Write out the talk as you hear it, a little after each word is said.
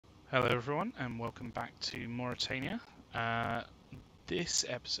Hello everyone and welcome back to Moratania. Uh, this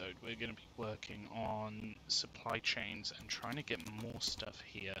episode we're going to be working on supply chains and trying to get more stuff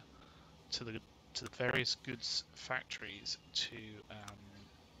here to the various goods factories to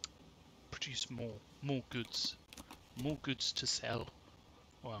produce more goods to sell.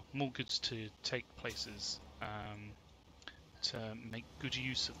 Well, more goods to take places to make good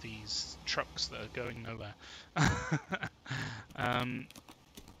use of these trucks that are going nowhere.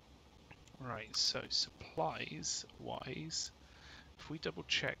 Right, so supplies wise, if we double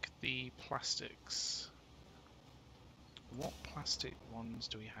check the plastics, what plastic ones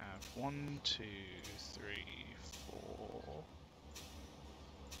do we have? 1, 2, 3, 4.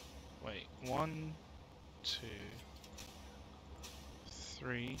 Wait, 1, 2,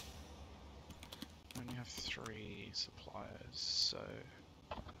 3. We only have 3 suppliers, so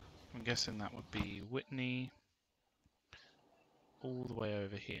I'm guessing that would be Whitney all the way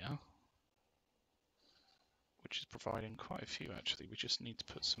over here, which is providing quite a few actually. We just need to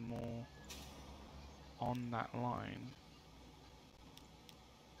put some more on that line.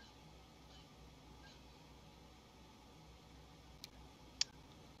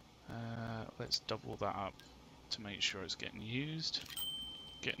 Let's double that up to make sure it's getting used,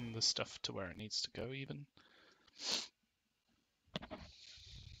 getting the stuff to where it needs to go even.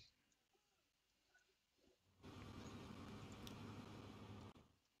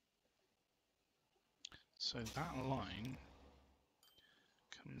 So that line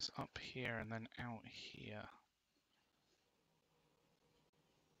comes up here and then out here.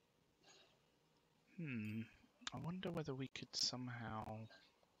 I wonder whether we could somehow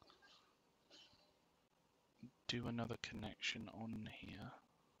do another connection on here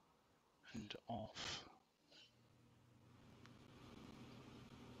and off.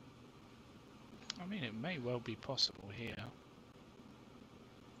 I mean, it may well be possible here.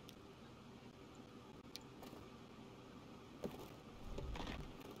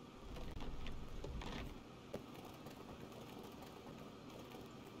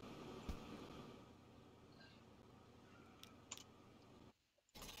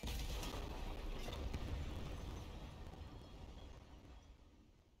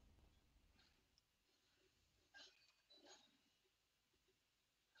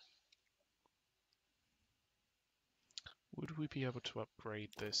 Would we be able to upgrade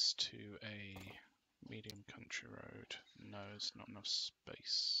this to a medium country road? No, it's not enough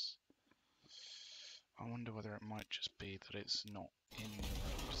space. I wonder whether it might just be that it's not in the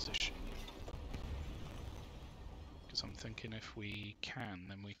right position. Because I'm thinking if we can,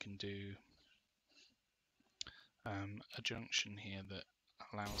 then we can do a junction here that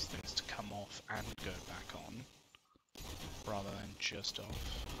allows things to come off and go back on, rather than just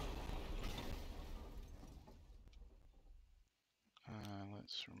off.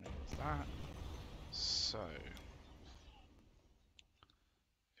 Let's remove that. So,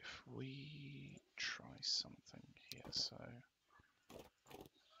 if we try something here, so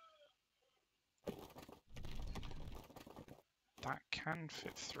that can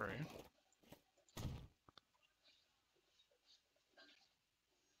fit through.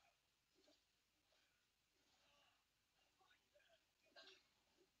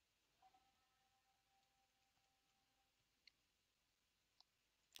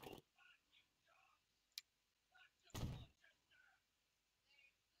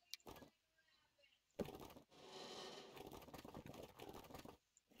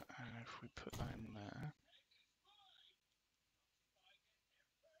 And if we put that in there,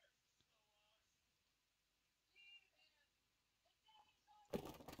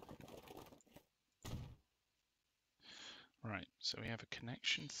 right, so we have a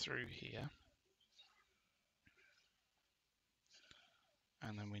connection through here,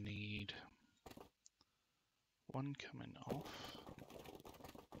 and then we need one coming off.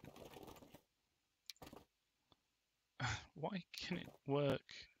 Why can it work?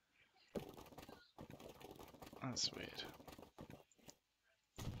 That's weird.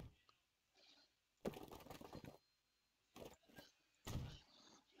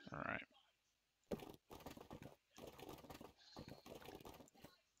 Alright.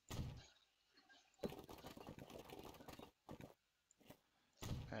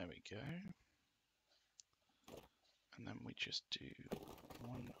 There we go. And then we just do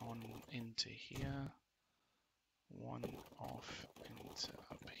one on into here, one off into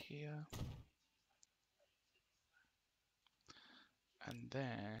up here. And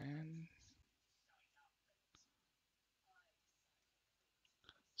then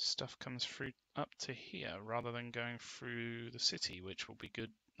stuff comes through up to here rather than going through the city, which will be good.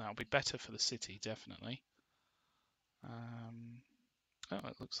 That'll be better for the city, definitely. Oh,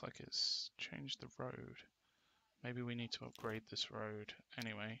 it looks like it's changed the road. Maybe we need to upgrade this road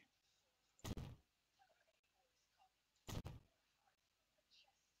anyway.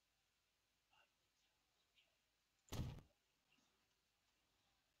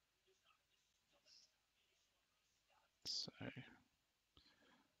 So,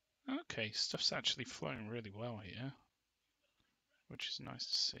 okay, stuff's actually flowing really well here, which is nice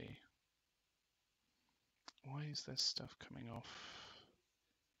to see. Why is there stuff coming off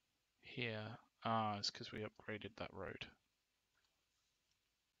here? Ah, it's because we upgraded that road.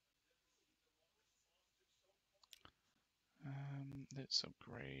 Let's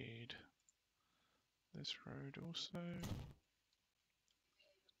upgrade this road also.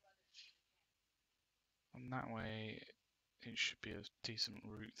 And that way it should be a decent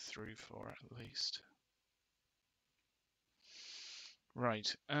route through for it at least.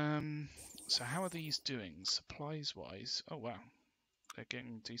 Right, so how are these doing supplies wise? Oh wow, they're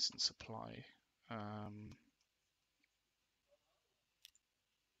getting decent supply.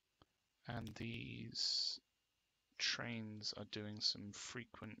 And these trains are doing some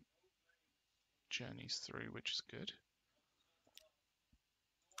frequent journeys through, which is good.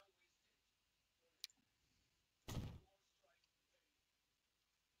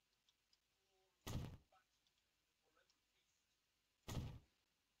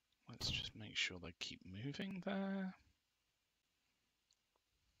 Let's just make sure they keep moving there.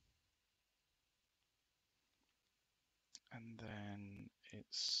 And then it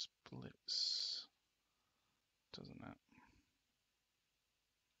splits, doesn't it?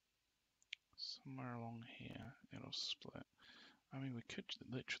 Somewhere along here it'll split. I mean, we could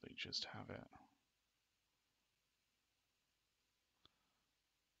literally just have it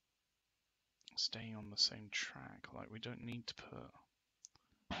staying on the same track, like we don't need to put...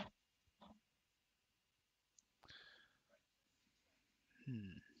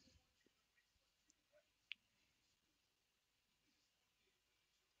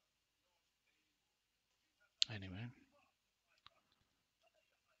 Anyway.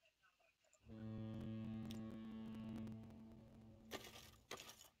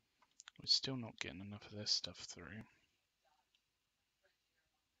 We're still not getting enough of this stuff through.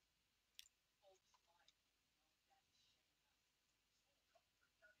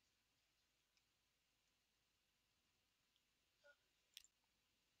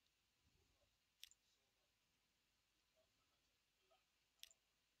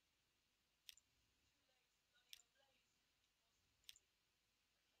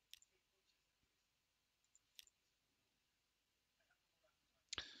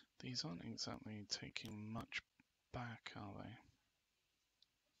 These aren't exactly taking much back, are they?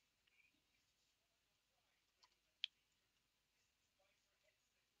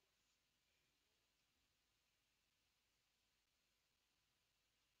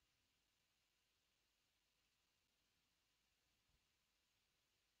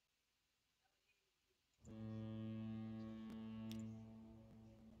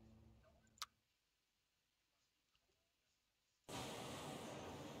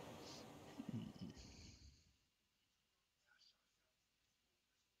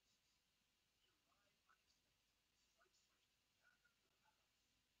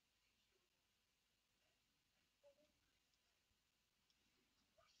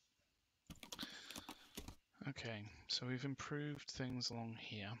 Okay, so we've improved things along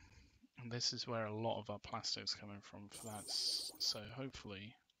here, and this is where a lot of our plastic's coming from for that, so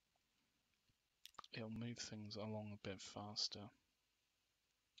hopefully it'll move things along a bit faster.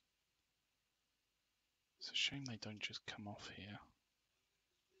 It's a shame they don't just come off here.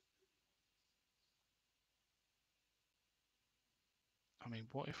 I mean,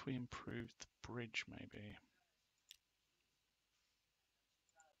 what if we improved the bridge maybe?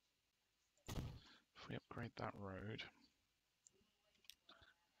 If we upgrade that road,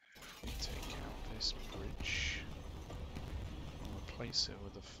 if we take out this bridge, and replace it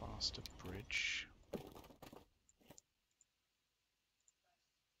with a faster bridge,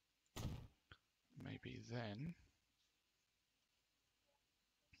 maybe then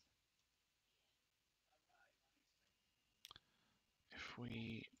if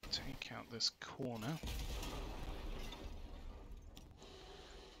we take out this corner,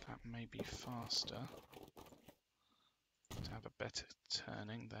 that may be faster to have a better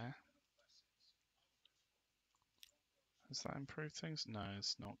turning there. Has that improved things? No,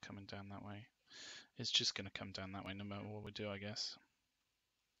 it's not coming down that way. It's just going to come down that way no matter what we do, I guess.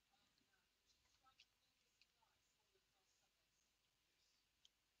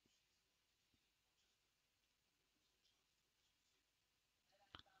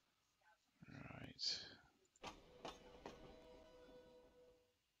 Right.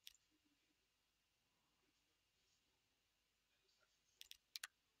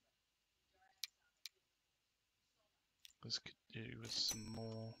 us could do with some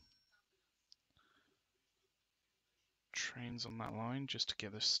more trains on that line just to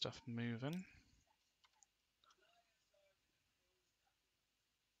get this stuff moving.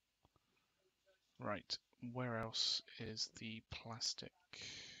 Right, where else is the plastic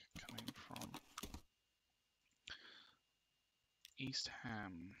coming from? East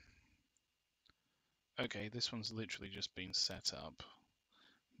Ham. Okay, this one's literally just been set up.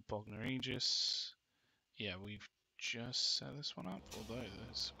 Bognor Regis. Yeah, we've just set this one up, although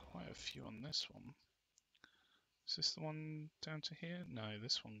there's quite a few on this one. Is this the one down to here? No,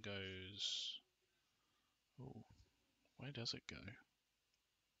 this one goes... Oh, where does it go?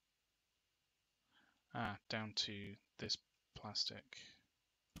 Ah, down to this plastic.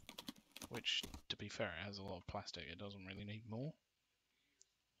 Which, to be fair, it has a lot of plastic. It doesn't really need more.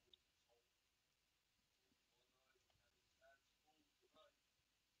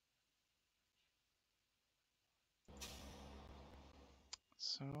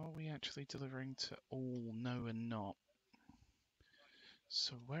 So are we actually delivering to all? No, we're not.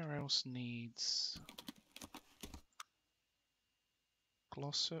 So where else needs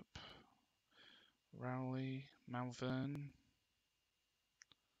Glossop, Rowley, Malvern,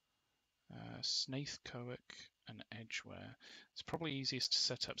 Snaithcoic and Edgware? It's probably easiest to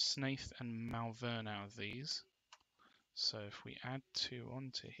set up Snaith and Malvern out of these. So if we add 2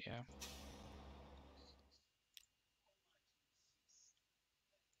 onto here,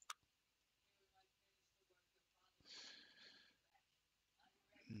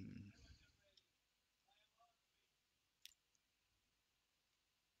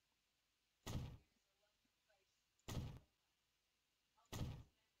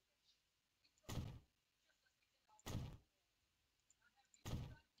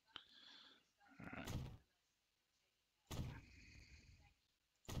 Alright.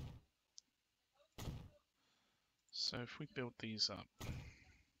 So if we build these up,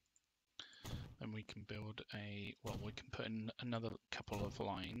 then we can build a, well, we can put in another couple of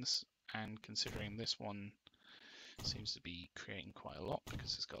lines, and considering this one seems to be creating quite a lot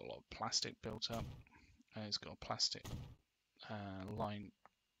because it's got a lot of plastic built up, it's got a plastic line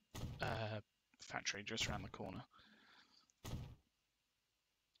factory just around the corner.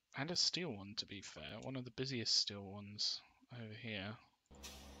 And a steel one, to be fair, one of the busiest steel ones over here.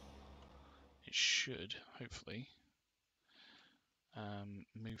 It should, hopefully,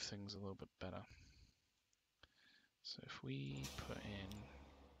 move things a little bit better. So if we put in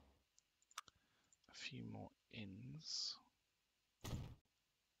a few more ins,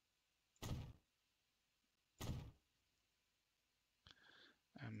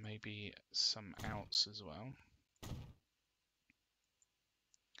 and maybe some outs as well,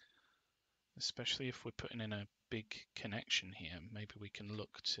 especially if we're putting in a big connection here, maybe we can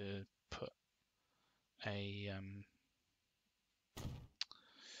look to put a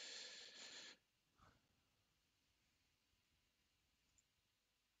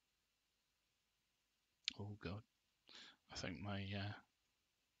oh god, I think my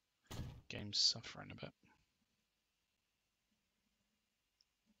game's suffering a bit.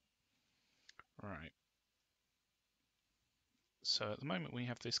 Right. So at the moment we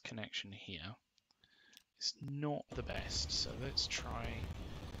have this connection here. It's not the best, so let's try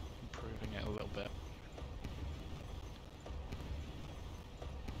improving it a little bit.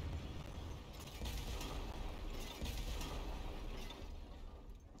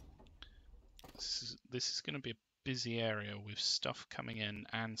 This is going to be a busy area with stuff coming in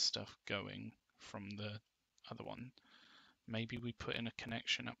and stuff going from the other one. Maybe we put in a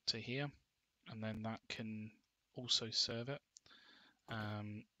connection up to here, and then that can also serve it.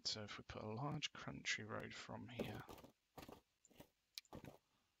 So if we put a large country road from here,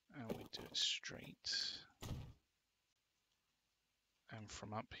 and we do it straight, and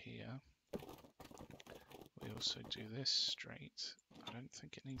from up here, we also do this straight. I don't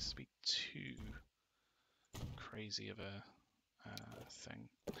think it needs to be too crazy of a thing.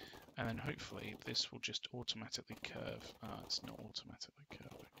 And then hopefully this will just automatically curve. It's not automatically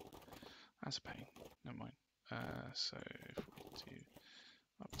curving. That's a pain. Never mind. So if we do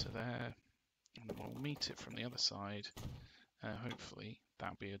up to there, and then we'll meet it from the other side. Hopefully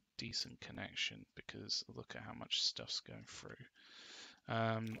that'll be a decent connection because look at how much stuff's going through.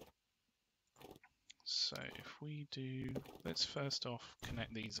 So if we do, let's first off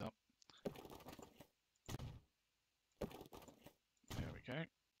connect these up. There we go.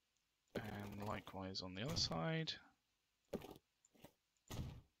 And likewise on the other side.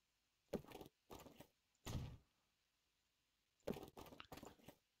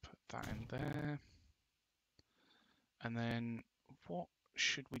 Put that in there. And then what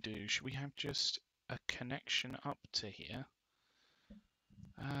should we do? Should we have just a connection up to here.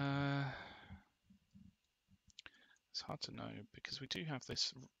 It's hard to know because we do have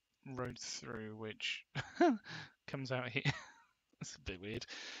this road through which comes out here. It's a bit weird.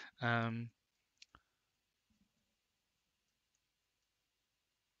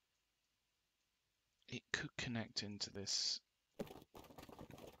 It could connect into this, to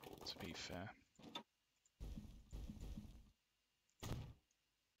be fair.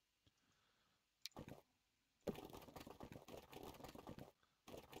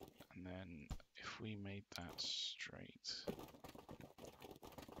 And then if we made that straight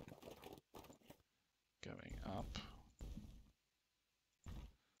going up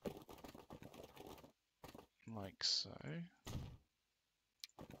like so,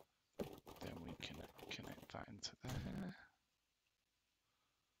 then we can connect that into there.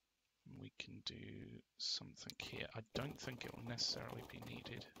 We can do something here. I don't think it will necessarily be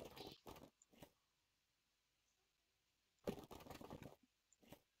needed.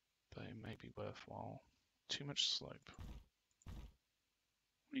 But it may be worthwhile. Too much slope.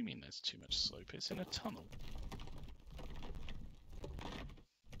 What do you mean there's too much slope? It's in a tunnel.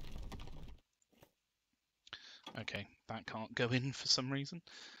 Okay, that can't go in for some reason.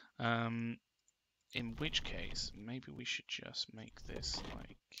 In which case, maybe we should just make this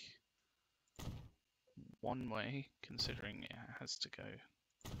like one way, considering it has to go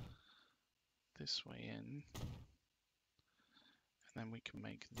this way in. And then we can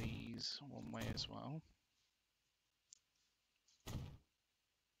make these one way as well.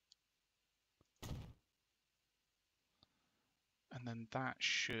 And then that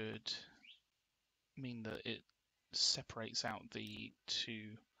should mean that it separates out the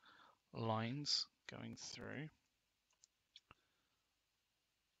two lines going through.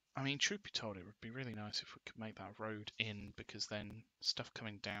 I mean, truth be told, it would be really nice if we could make that road in, because then stuff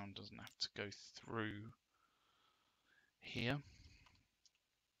coming down doesn't have to go through here.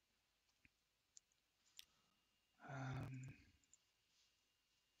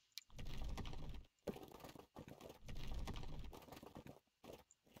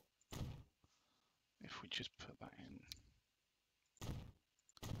 If we just put that in,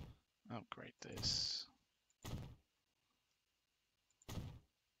 upgrade this,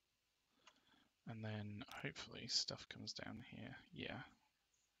 and then hopefully stuff comes down here. Yeah.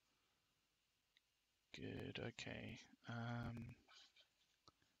 Good, okay.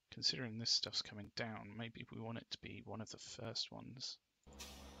 Considering this stuff's coming down, maybe we want it to be one of the first ones.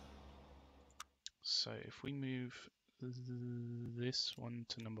 So if we move this one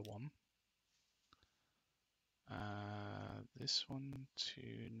to number 1, this one to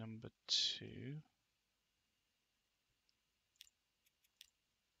number 2,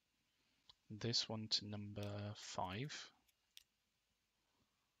 this one to number 5,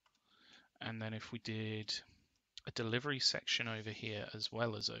 and then if we did a delivery section over here as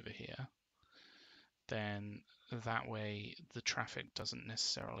well as over here, then that way the traffic doesn't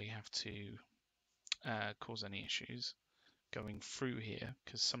necessarily have to cause any issues going through here,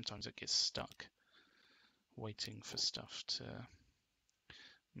 because sometimes it gets stuck waiting for stuff to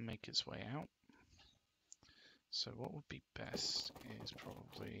make its way out. So what would be best is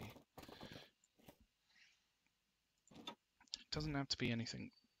probably, it doesn't have to be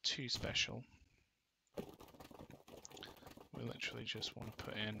anything too special. We literally just want to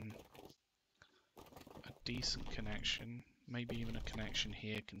put in a decent connection, maybe even a connection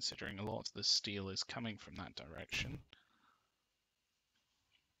here, considering a lot of the steel is coming from that direction.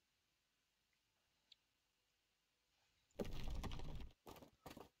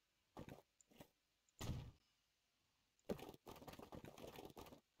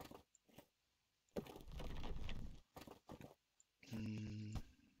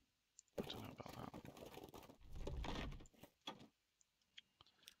 I don't know about that.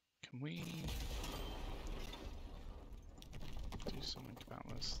 Can we do something about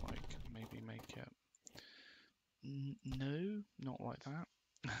this, like maybe make it... No, not like that.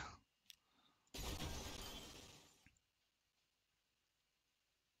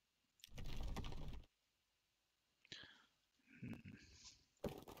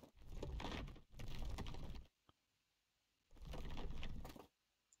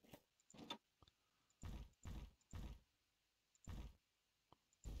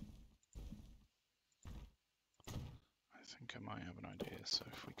 I think I might have an idea. So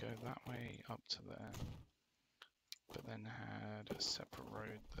if we go that way up to there, but then had a separate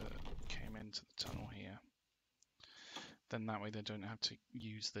road that came into the tunnel here, then that way they don't have to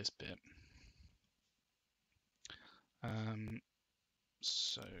use this bit.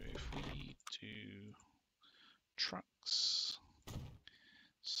 So if we do trucks,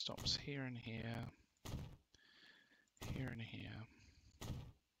 stops here and here, here and here,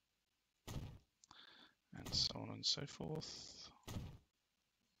 and so on and so forth.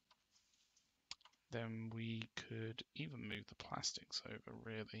 Then we could even move the plastics over,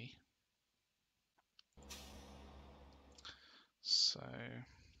 really. So,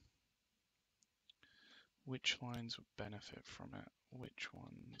 which lines would benefit from it? Which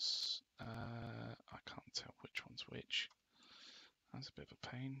ones? I can't tell which one's which. That's a bit of a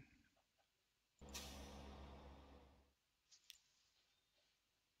pain.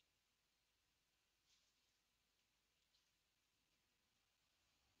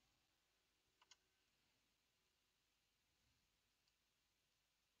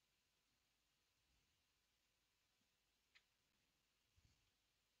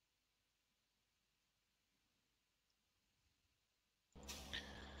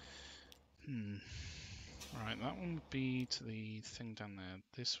 Right, that one would be to the thing down there.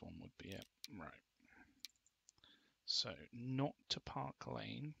 This one would be it. Right. So, not to Park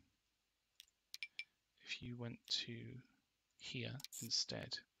Lane. If you went to here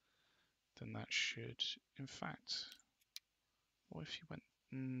instead, then that should, in fact, what if you went,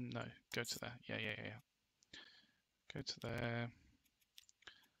 no, go to there. Yeah. Go to there,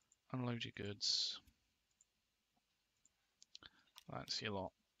 unload your goods. That's your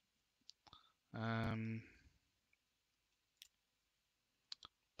lot.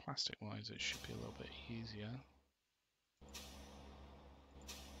 Plastic-wise, it should be a little bit easier.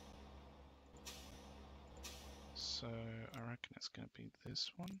 So I reckon it's going to be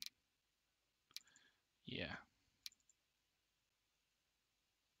this one. Yeah.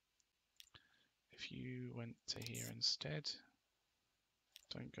 If you went to here instead,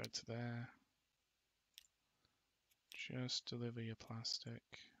 don't go to there. Just deliver your plastic.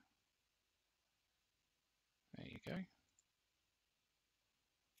 There you go.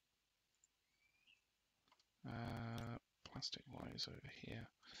 Plastic-wise over here.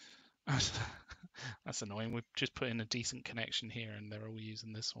 That's annoying. We've just put in a decent connection here and they're all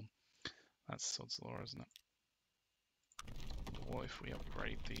using this one. That's sod's law, isn't it? What if we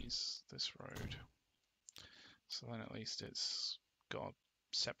upgrade this road? So then at least it's got a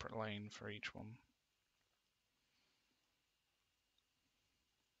separate lane for each one.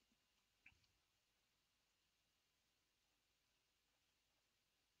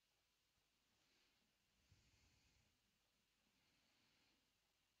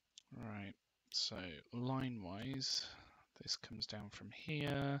 Right, so line-wise, this comes down from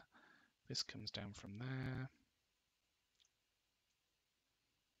here, this comes down from there.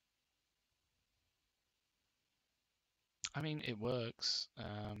 I mean, it works.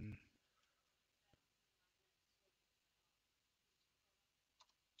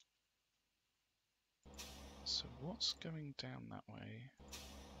 So what's going down that way?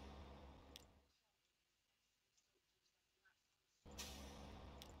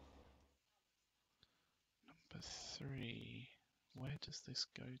 Number 3. Where does this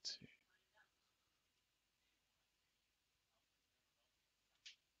go to?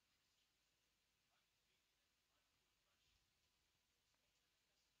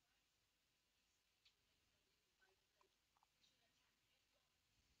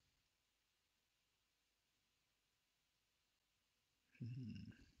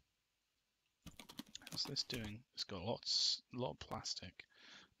 How's this doing? It's got a lot of plastic,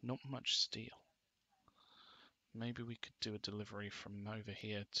 not much steel. Maybe we could do a delivery from over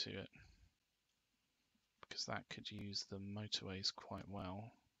here to it, because that could use the motorways quite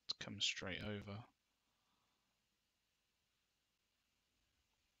well to come straight over.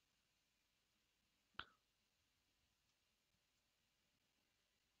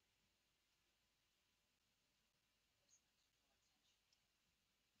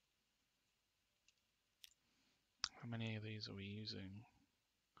 How many of these are we using?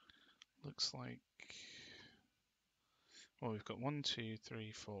 Looks like, well, we've got 1, 2,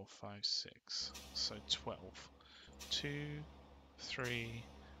 3, 4, 5, 6, so 12. 2, 3,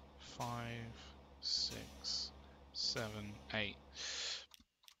 5, 6, 7, 8.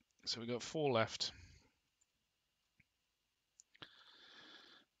 So we've got 4 left.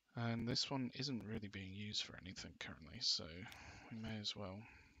 And this one isn't really being used for anything currently, so we may as well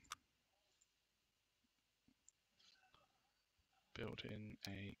build in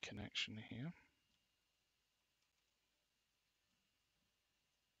a connection here.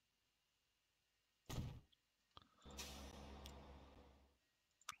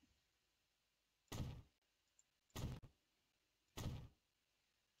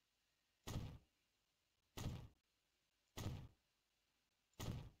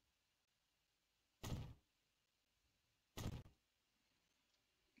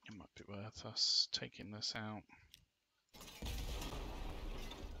 It might be worth us taking this out.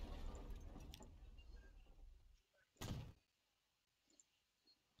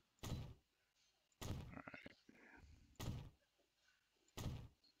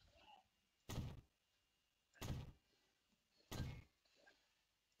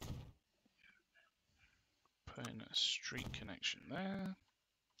 a street connection there.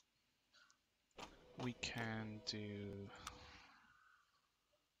 We can do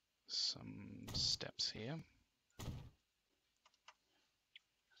some steps here.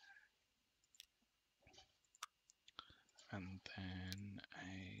 And then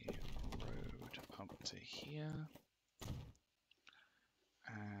a road up to here.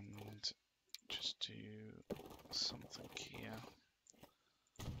 And just do something here.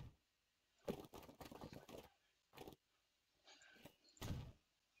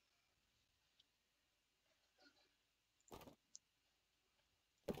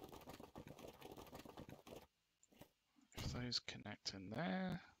 If those connect in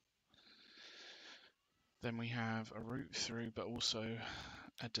there, then we have a route through, but also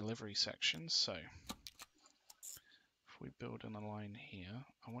a delivery section. So if we build in a line here,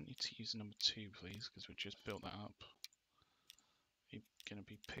 I want you to use number 2, please, because we just built that up. You're going to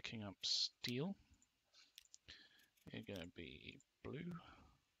be picking up steel. You're going to be blue.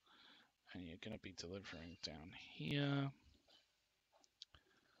 And you're going to be delivering down here.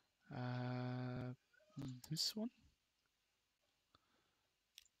 This one.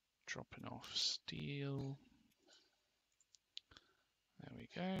 Dropping off steel. There we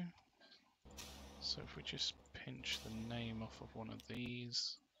go. So if we just pinch the name off of one of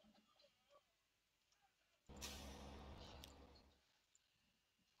these.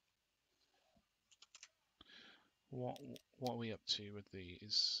 What are we up to with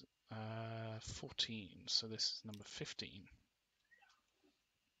these? 14, so this is number 15.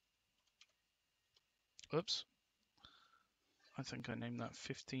 Oops. I think I named that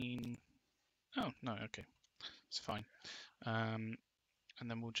 15. Oh, no, okay. It's fine. And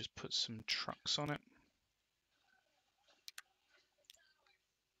then we'll just put some trucks on it.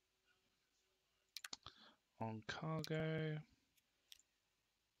 On cargo.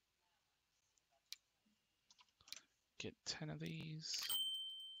 Get 10 of these.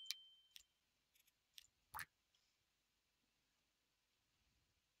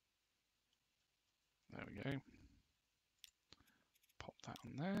 There we go. Pop that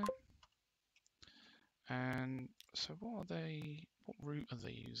on there. And so what route are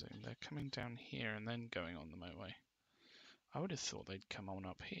they using? They're coming down here and then going on the motorway. I would have thought they'd come on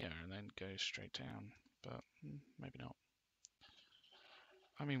up here and then go straight down, but maybe not.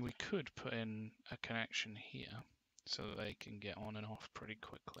 I mean, we could put in a connection here so that they can get on and off pretty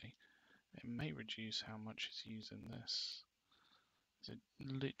quickly. It may reduce how much it's using this. Is it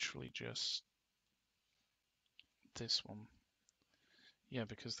literally just this one? Yeah,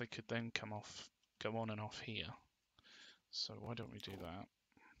 because they could then go on and off here. So why don't we do that?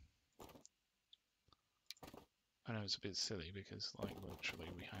 I know it's a bit silly because, like, literally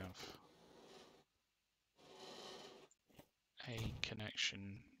we have a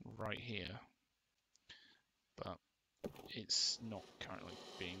connection right here, but it's not currently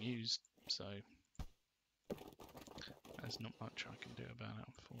being used, so there's not much I can do about it,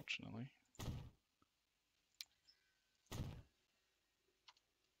 unfortunately.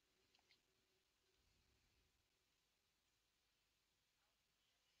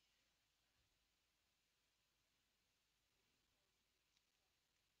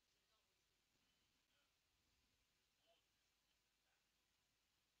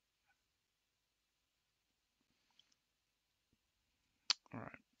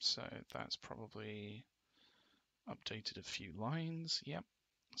 Alright, so that's probably updated a few lines, yep,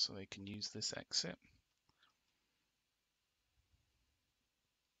 so they can use this exit.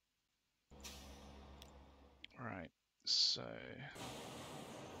 Right, so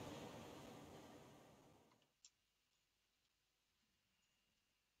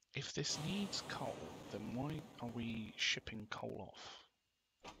if this needs coal, then why are we shipping coal off?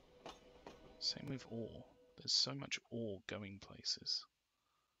 Same with ore. There's so much ore going places.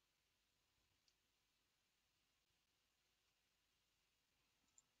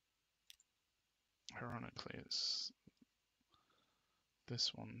 Ironically, it's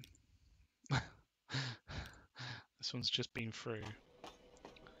this one. This one's just been through.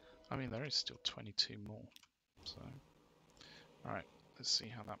 I mean, there is still 22 more. So, alright, let's see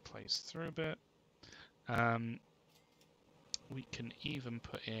how that plays through a bit. We can even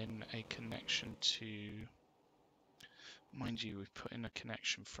put in a connection to, mind you, we've put in a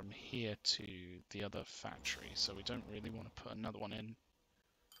connection from here to the other factory, so we don't really want to put another one in,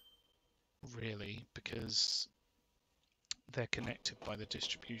 really, because they're connected by the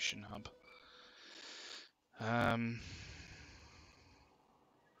distribution hub.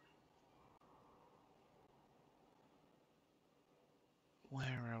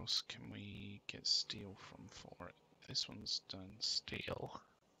 Where else can we get steel from for it? This one's done steel.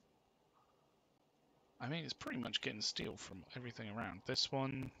 I mean, it's pretty much getting steel from everything around. This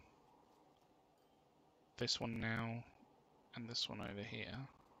one now, and this one over here.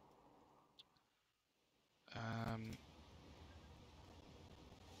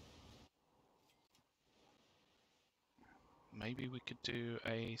 Maybe we could do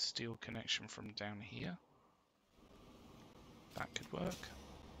a steel connection from down here. That could work.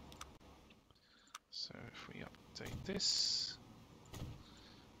 So if we update this,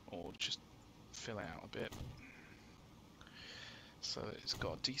 or just fill it out a bit, so that it's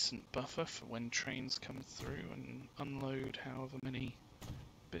got a decent buffer for when trains come through and unload however many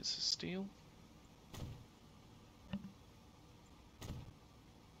bits of steel.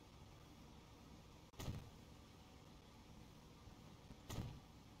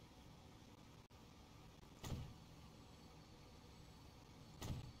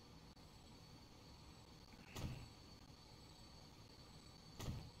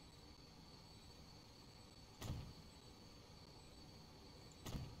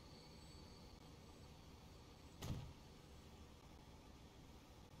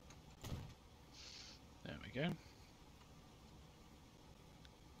 There we go.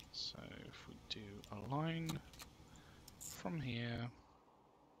 So if we do a line from here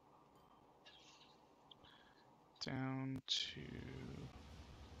down to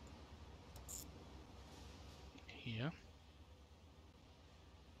here.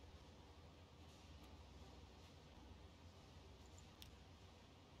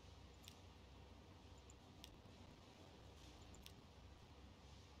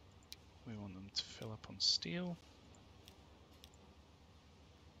 We want them to fill up on steel.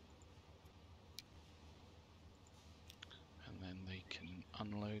 And then they can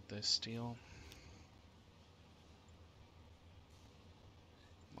unload their steel.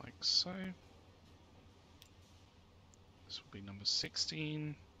 Like so. This will be number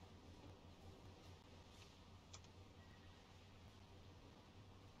 16.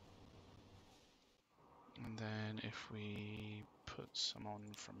 And then if we put some on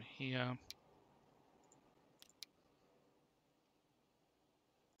from here,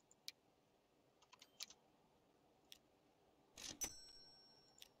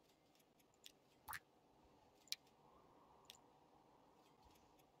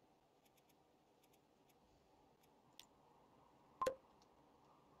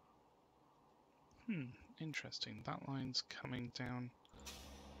 interesting. That line's coming down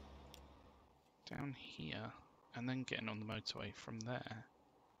here, and then getting on the motorway from there.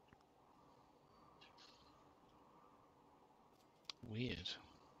 Weird.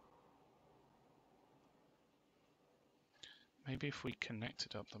 Maybe if we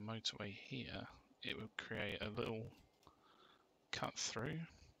connected up the motorway here, it would create a little cut through.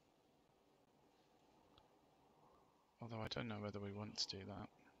 Although I don't know whether we want to do that.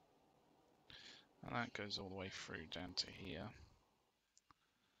 And that goes all the way through down to here.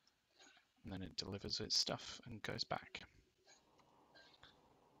 And then it delivers its stuff and goes back.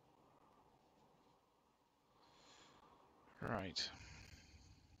 Right.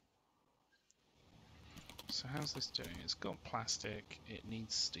 So how's this doing? It's got plastic, it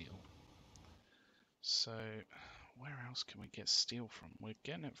needs steel. So where else can we get steel from? We're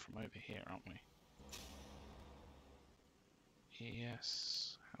getting it from over here, aren't we?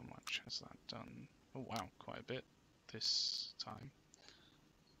 Yes. How much has that done? Oh wow, quite a bit this time.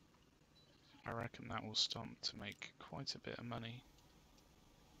 I reckon that will start to make quite a bit of money.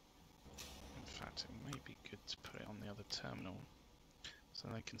 In fact, it may be good to put it on the other terminal so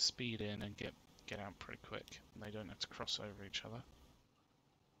they can speed in and get out pretty quick and they don't have to cross over each other.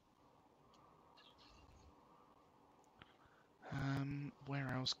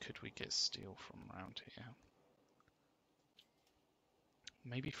 Where else could we get steel from around here?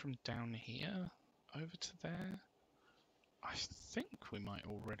 Maybe from down here over to there? I think we might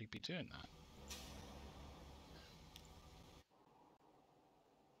already be doing that.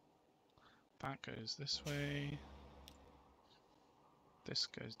 That goes this way. This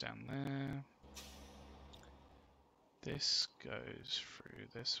goes down there. This goes through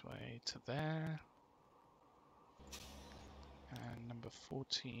this way to there. And number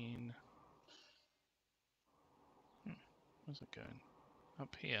 14. Where's it going?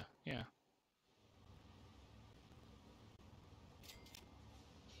 Up here, yeah.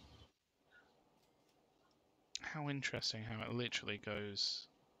 How interesting how it literally goes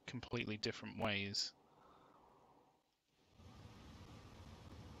completely different ways.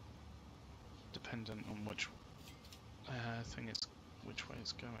 Dependent on which which way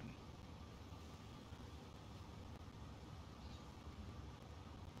it's going.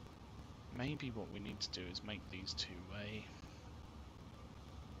 Maybe what we need to do is make these two-way.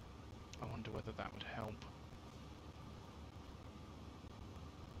 I wonder whether that would help.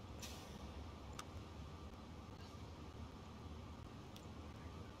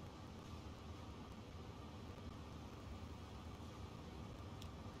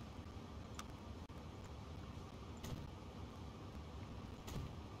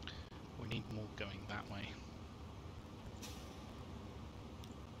 We need more going that way.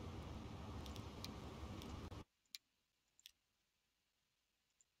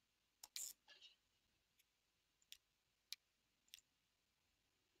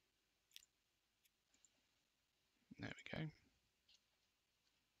 There we go.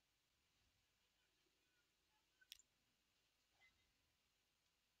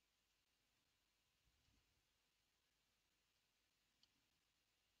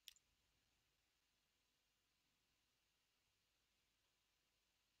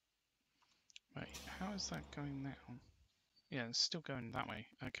 Wait, how is that going now? Yeah, it's still going that way.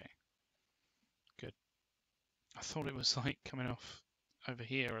 Okay, good. I thought it was like coming off over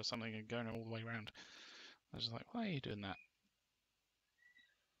here or something and going all the way around. I was like, why are you doing that?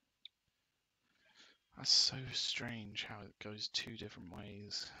 That's so strange how it goes two different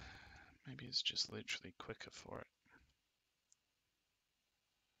ways. Maybe it's just literally quicker for it.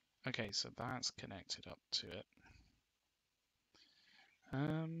 Okay, so that's connected up to it.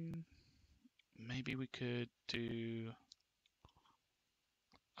 Maybe we could do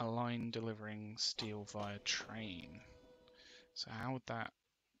a line delivering steel via train. So how would that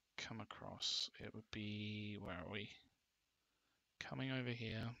come across? It would be, where are we? Coming over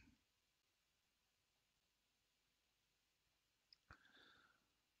here.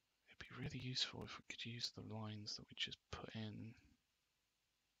 It'd be really useful if we could use the lines that we just put in.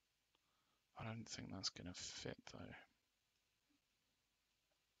 I don't think that's going to fit though.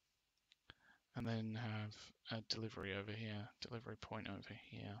 And then have a delivery over here, delivery point over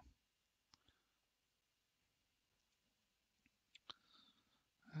here.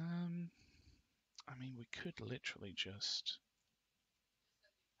 I mean, we could literally just...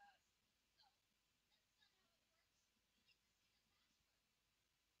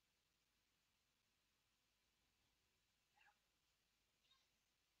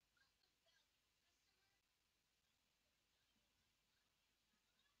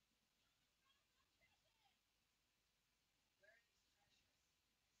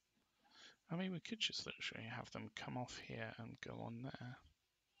 I mean, we could just literally have them come off here and go on there.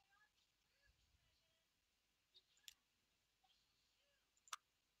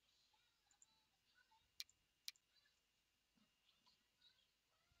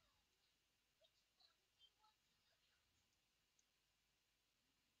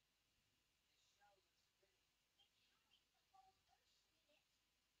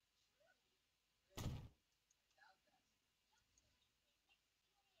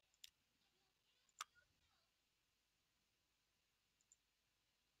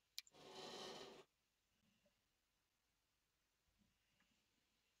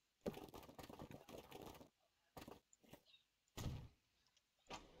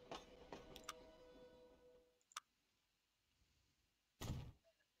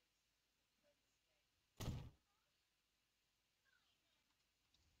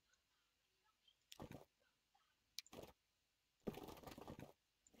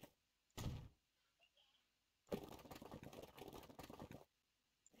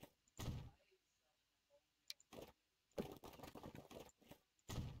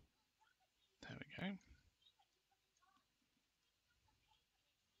 There we go.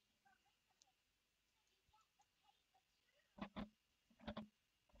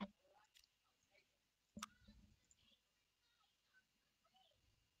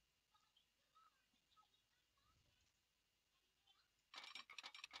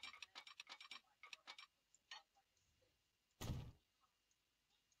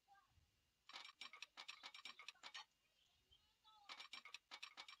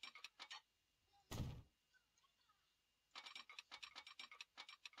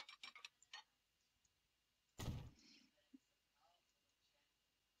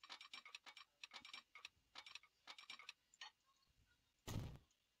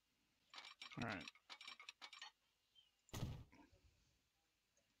 All right.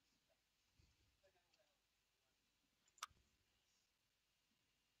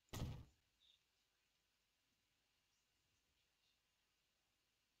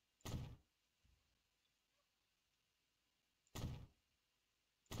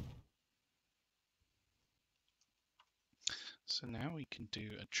 So now we can do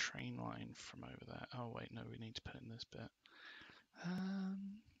a train line from over there. Oh wait, no, we need to put in this bit.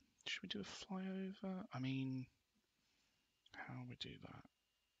 Should we do a flyover? I mean, how do we do that?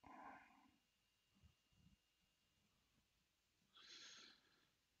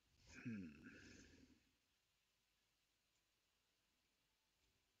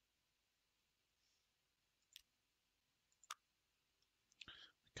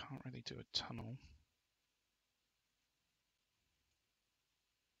 Can't really do a tunnel.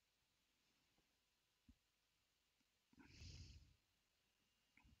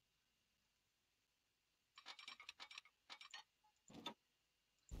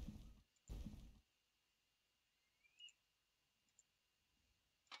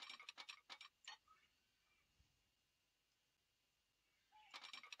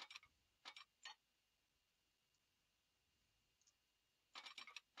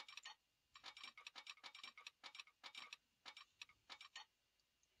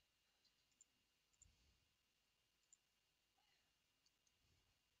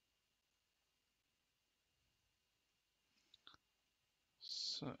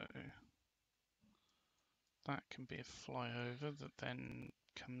 So that can be a flyover that then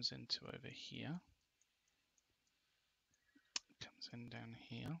comes into over here. Comes in down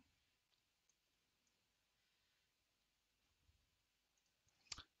here.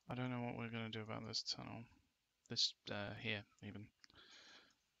 I don't know what we're going to do about this tunnel. This here even.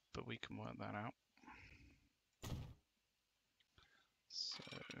 But we can work that out. So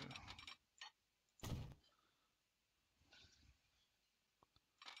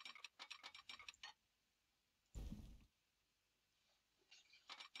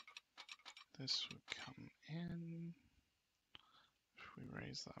this would come in. If we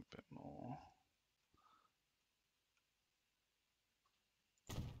raise that a bit more.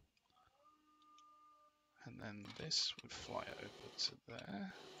 And then this would fly over to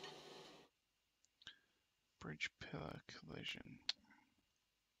there. Bridge pillar collision.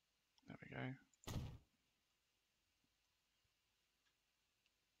 There we go.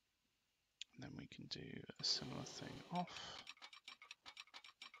 And then we can do a similar thing off.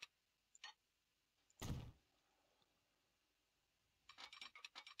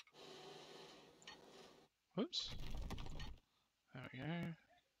 Whoops. There we go.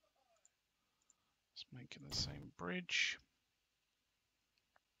 Let's make it the same bridge.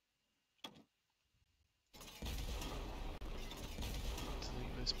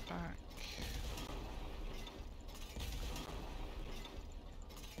 Delete this back.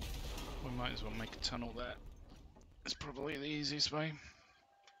 We might as well make a tunnel there. It's probably the easiest way.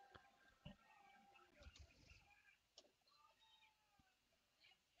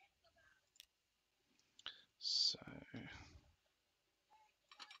 So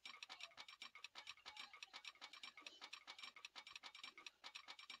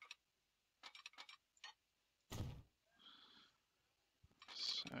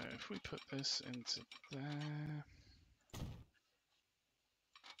if we put this into there,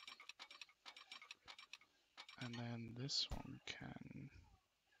 and then this one can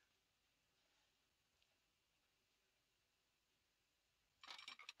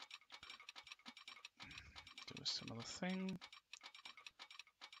do a similar thing.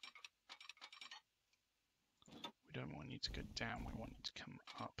 We don't want you to go down, we want you to come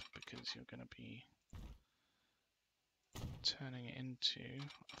up because you're going to be turning it into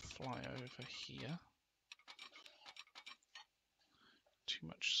a flyover here. Too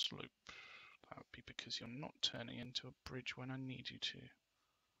much slope. That would be because you're not turning into a bridge when I need you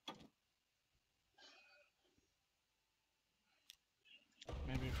to.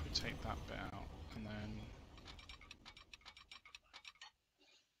 Maybe if we take that bit out and then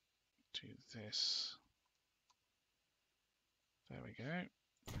do this. There we go.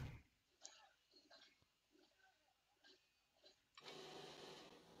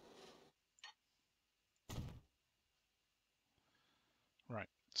 Right,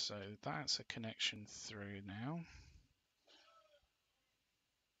 so that's a connection through now.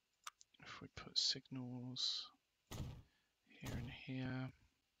 If we put signals here and here,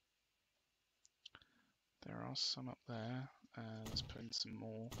 there are some up there. Let's put in some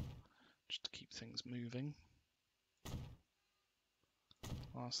more just to keep things moving.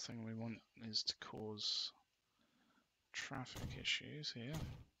 Last thing we want is to cause traffic issues here.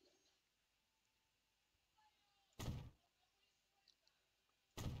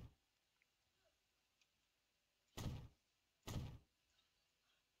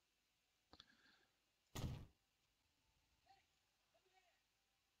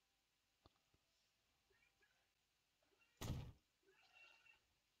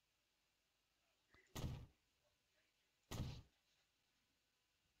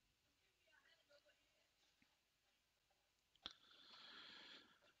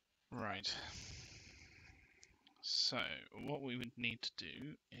 Right. So what we would need to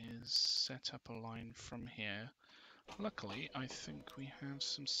do is set up a line from here Luckily, I think we have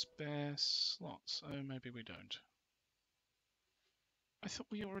some spare slots. Oh, maybe we don't. I thought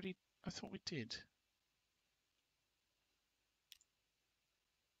we did.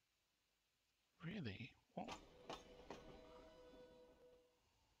 Really? What?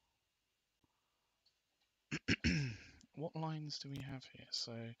 What lines do we have here?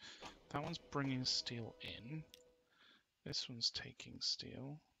 So that one's bringing steel in. This one's taking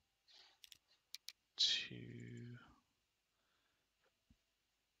steel to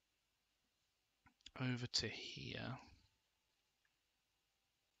over to here.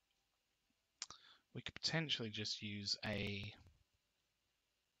 We could potentially just use a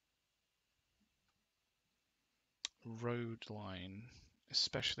road line,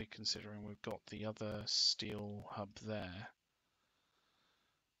 especially considering we've got the other steel hub there.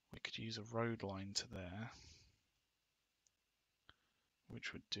 We could use a road line to there,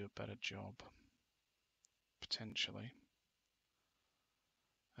 which would do a better job, potentially.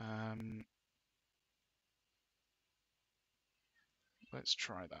 Let's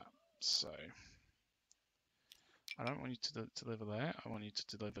try that. So, I don't want you to deliver there, I want you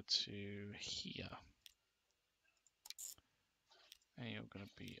to deliver to here. And you're going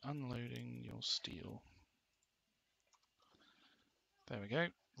to be unloading your steel. There we go,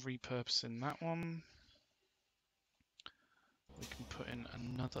 repurposing that one. We can put in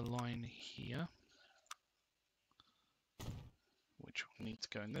another line here, which will need to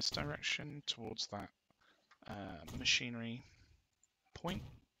go in this direction towards that machinery point.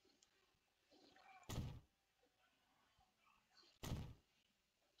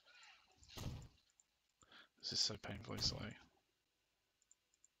 This is so painfully slow.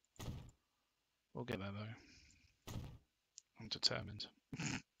 We'll get there though. I'm determined.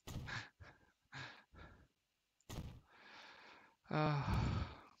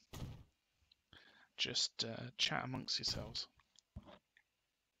 Just chat amongst yourselves.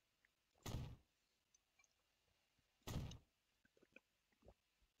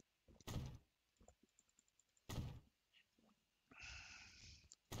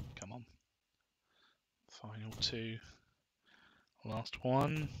 Come on. Final two. Last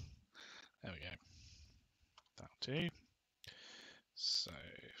one. There we go. That'll do. So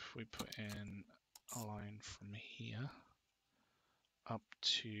if we put in a line from here up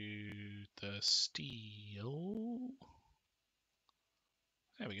to the steel.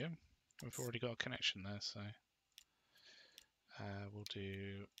 There we go. We've already got a connection there, so we'll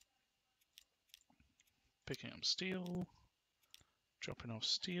do picking up steel, dropping off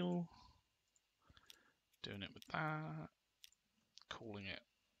steel, doing it with that, calling it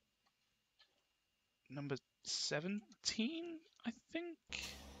number 17, I think.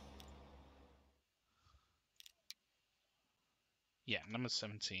 Yeah, number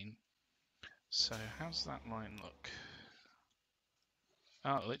 17. So how's that line look?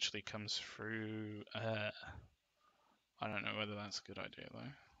 Oh, it literally comes through. I don't know whether that's a good idea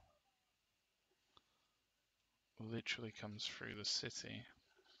though. Literally comes through the city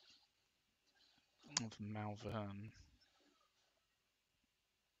of Malvern.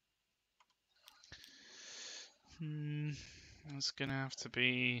 That's gonna have to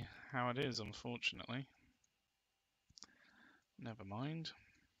be how it is, unfortunately. Never mind.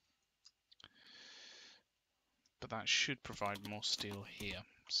 But that should provide more steel here,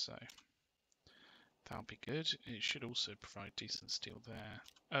 so that'll be good. It should also provide decent steel there.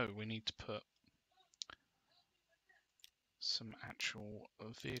 Oh, we need to put some actual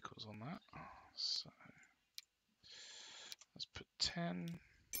vehicles on that. So let's put 10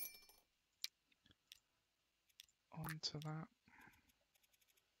 onto that.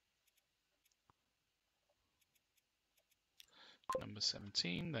 Number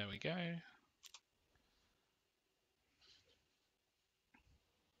 17, there we go.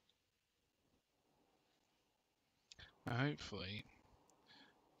 Now hopefully,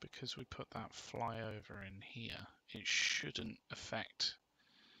 because we put that flyover in here, it shouldn't affect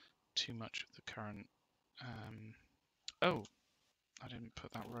too much of the current... Oh, I didn't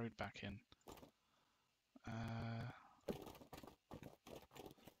put that road back in.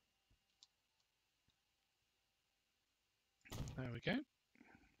 There we go.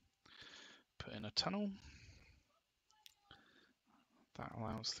 Put in a tunnel. That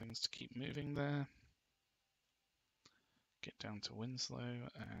allows things to keep moving there. Get down to Winslow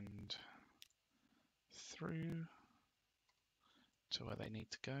and through to where they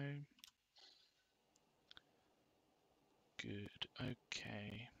need to go. Good,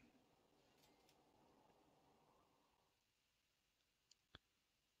 okay.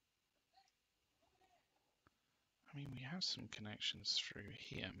 I mean, we have some connections through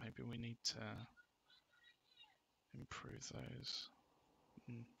here. Maybe we need to improve those.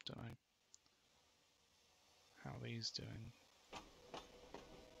 Don't know how these doing.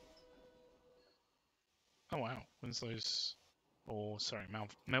 Oh wow, Winslow's, or sorry,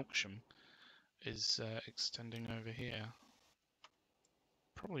 Melksham is extending over here.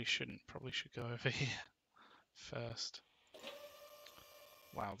 Probably shouldn't. Probably should go over here first.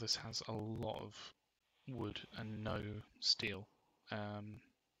 Wow, this has a lot of wood and no steel.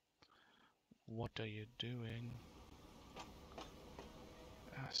 What are you doing?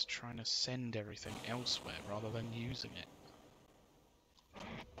 That's trying to send everything elsewhere rather than using it.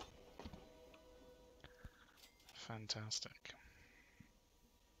 Fantastic.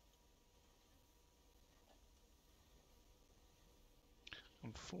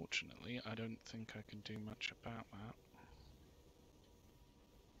 Unfortunately, I don't think I can do much about that.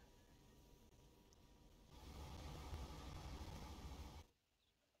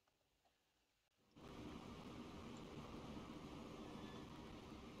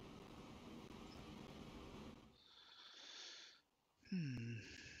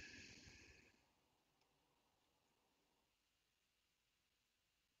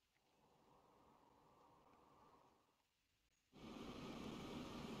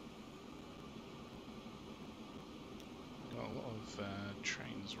 Got a lot of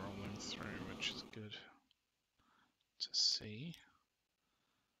trains rolling through, which is good to see.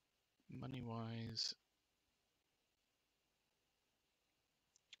 Money-wise,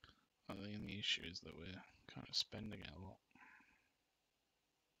 I think the issue is that we're kind of spending it a lot.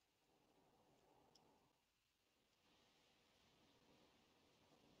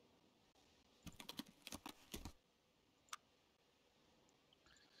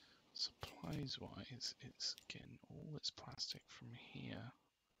 Supplies-wise, it's getting all its plastic from here,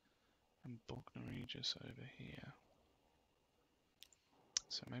 and Bognor Regis over here.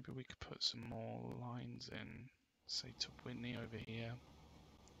 So maybe we could put some more lines in, say to Whitney over here,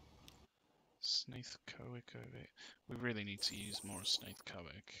 Snaithcoic over here. We really need to use more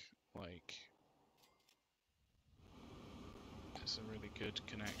Snaithcoic, like, there's a really good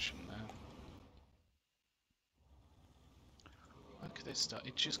connection there. Look at this stuff,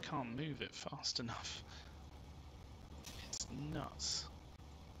 it just can't move it fast enough. It's nuts.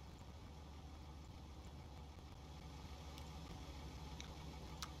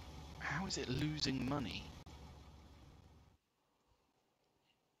 How is it losing money?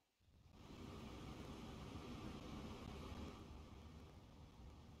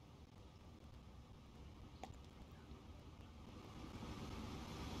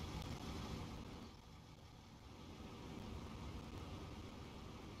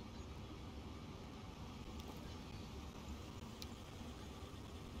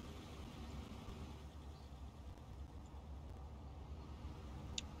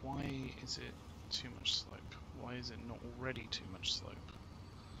 Why is it too much slope? Why is it not already too much slope?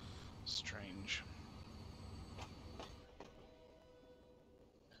 Strange.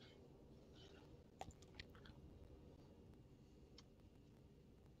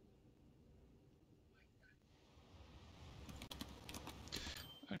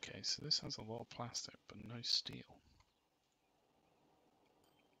 Okay, so this has a lot of plastic, but no steel.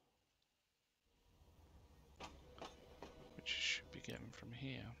 Which should be getting from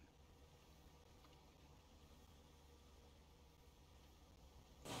here.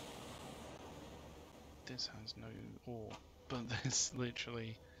 This has no ore, but there's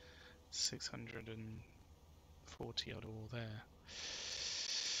literally 640 odd ore there.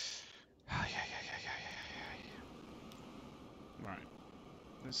 Right,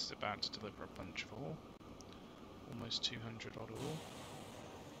 this is about to deliver a bunch of ore. Almost 200 odd ore.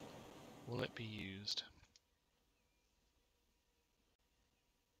 Will it be used?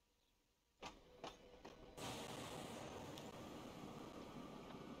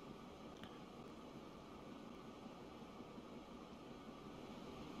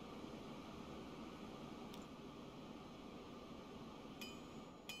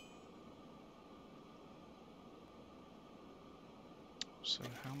 So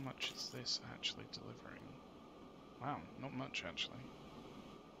how much is this actually delivering? Wow, not much actually.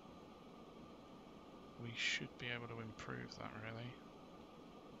 We should be able to improve that really.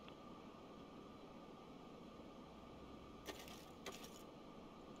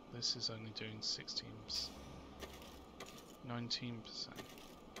 This is only doing 16%, 19%,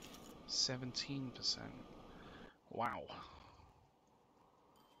 17%. Wow.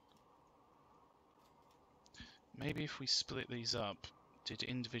 Maybe if we split these up, did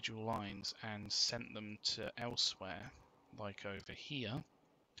individual lines and sent them to elsewhere, like over here,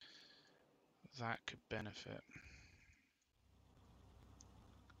 that could benefit.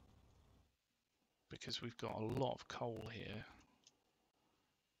 because we've got a lot of coal here.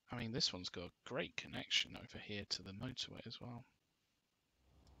 I mean, this one's got a great connection over here to the motorway as well.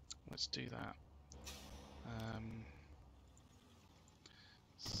 Let's do that.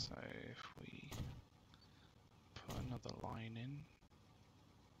 So if we put another line in.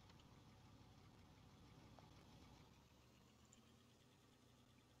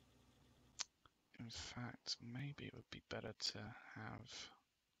 In fact, maybe it would be better to have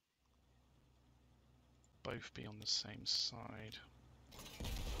both be on the same side.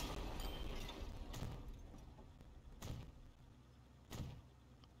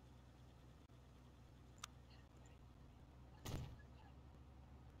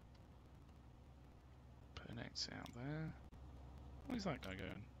 Put an exit out there. Where's that guy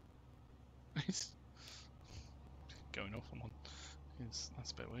going? He's going off on one.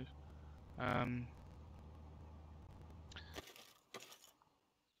 That's a bit weird.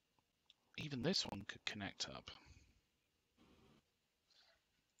 Even this one could connect up.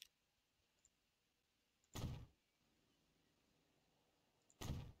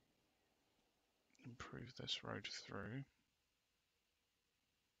 Improve this road through.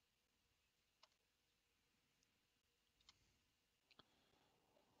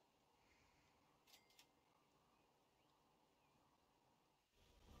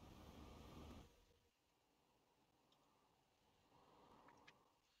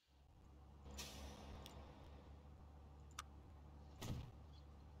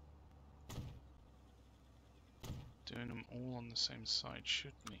 Doing them all on the same side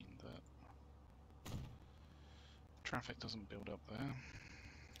should mean that traffic doesn't build up there.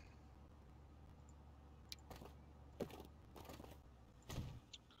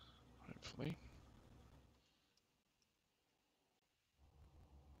 Hopefully.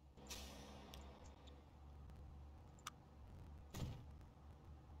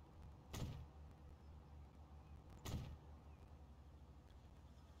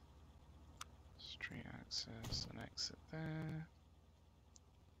 Street access and exit there.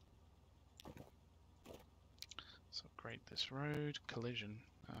 Let's upgrade this road. Collision.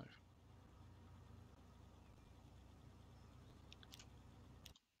 Oh.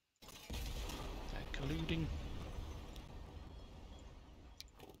 They're colluding.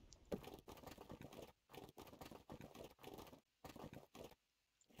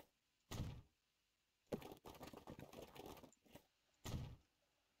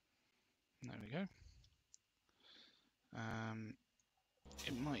 There we go.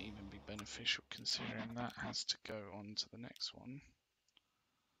 It might even be beneficial considering that has to go on to the next one.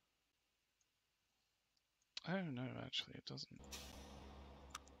 Oh no, actually it doesn't.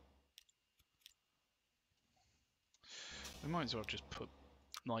 We might as well just put,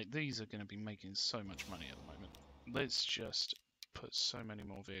 like, these are going to be making so much money at the moment. Let's just put so many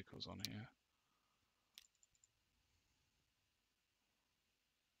more vehicles on here.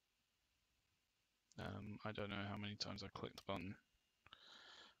 I don't know how many times I clicked the button.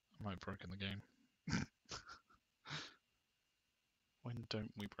 I might have broken the game. When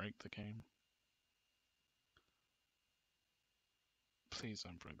don't we break the game? Please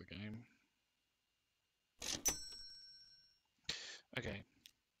don't break the game. Okay,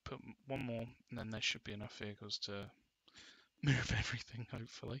 put one more, and then there should be enough vehicles to move everything,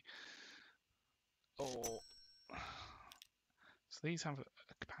 hopefully. Oh, so these have a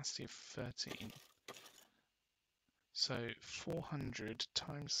capacity of 13. So 400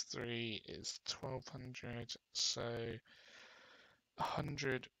 times 3 is 1200, so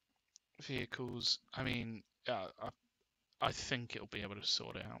 100 vehicles. I mean, I think it'll be able to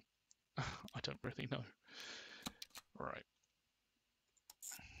sort it out. I don't really know. Right.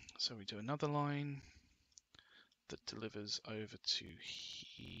 So we do another line that delivers over to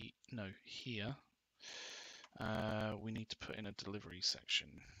here. We need to put in a delivery section.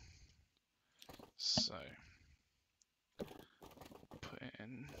 So put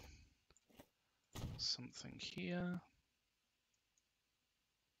in something here.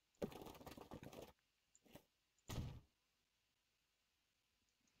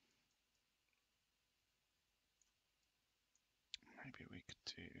 Maybe we could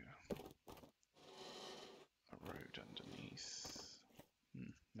do a road underneath.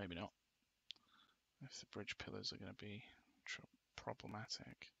 Maybe not. If the bridge pillars are going to be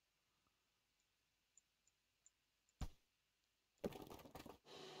problematic.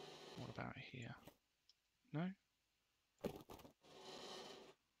 What about here? No?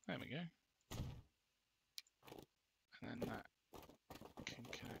 There we go. And then that can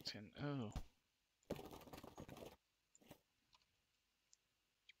connect in. Oh.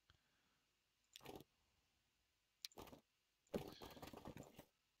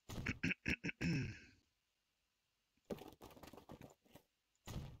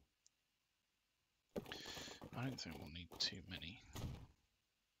 I don't think we'll need too many.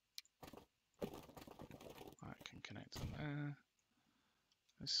 That can connect in there.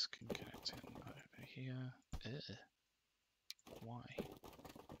 This can connect in over here. Ugh. Why?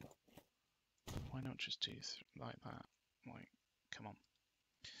 Why not just do like that? Like, come on.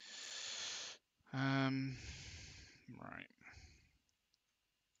 Right.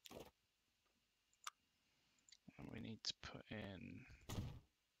 And we need to put in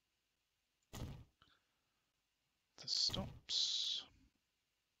the stops.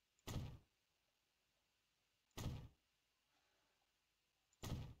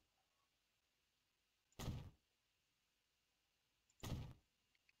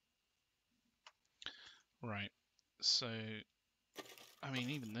 Right, so, I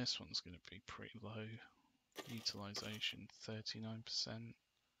mean, even this one's going to be pretty low. Utilization, 39%.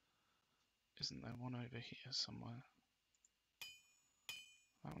 Isn't there one over here somewhere?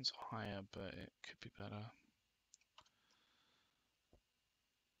 That one's higher, but it could be better.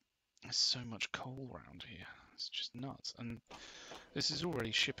 There's so much coal around here. It's just nuts. And this is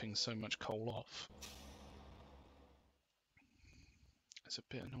already shipping so much coal off. It's a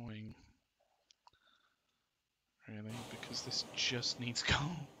bit annoying, really, because this just needs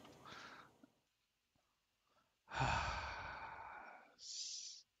coal.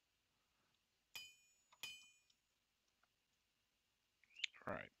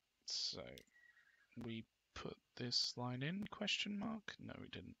 Right, so we put this line in, question mark? No, we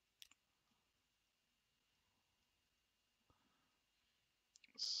didn't.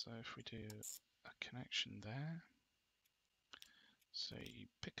 So if we do a connection there, so you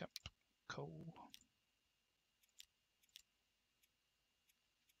pick up coal,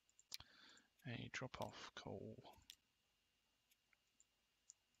 and you drop off coal,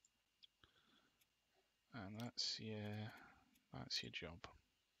 and that's your job,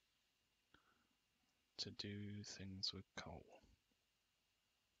 to do things with coal.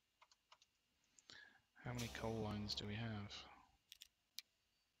 How many coal lines do we have?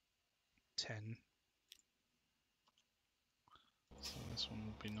 10. So this one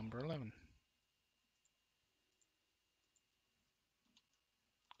will be number 11.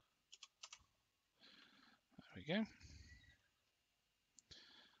 There we go.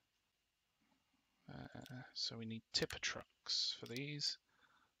 So we need tipper trucks for these.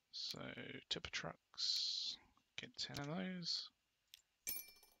 So tipper trucks, get 10 of those.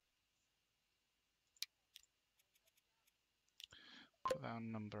 Put that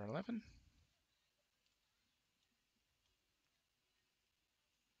on number 11.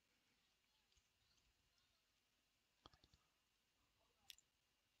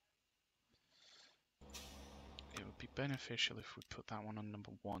 It would be beneficial if we put that one on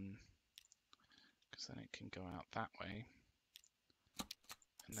number 1, because then it can go out that way.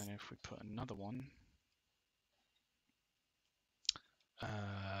 And then if we put another one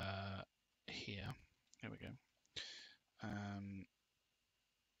here, there we go.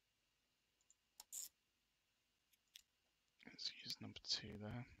 Let's use number 2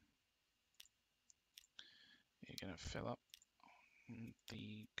 there. You're gonna fill up on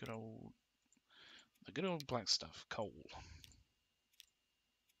the good old black stuff, coal.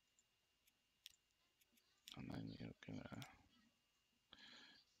 And then you're gonna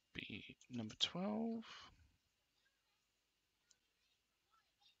be number 12.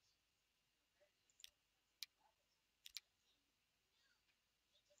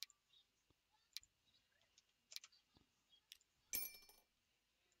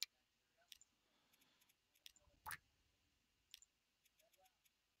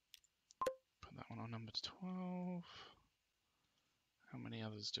 Put that one on number 12. How many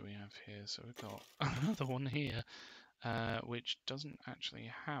others do we have here? So we've got another one here, which doesn't actually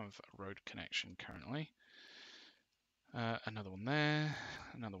have a road connection currently. Another one there,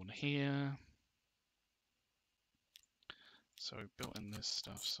 another one here. So we've built in this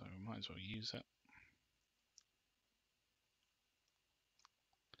stuff, so we might as well use it.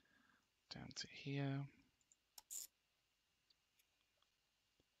 Down to here.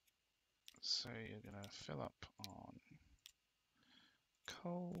 So you're going to fill up on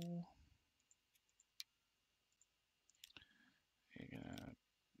coal. You're going to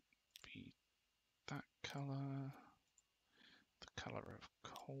be that color, the color of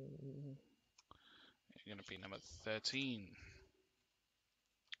coal. You're going to be number 13.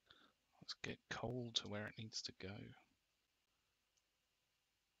 Let's get coal to where it needs to go.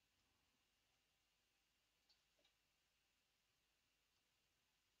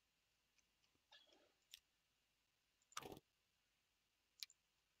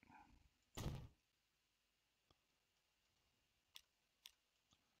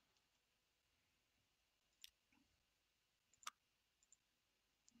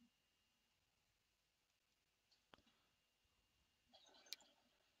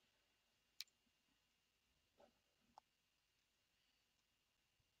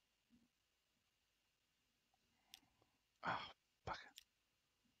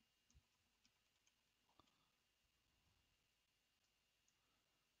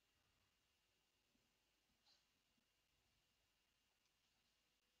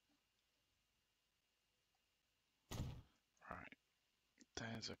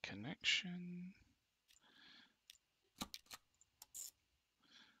 there's a connection.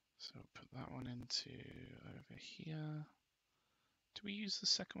 So put that one into over here. Do we use the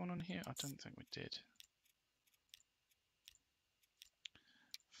second one on here? I don't think we did.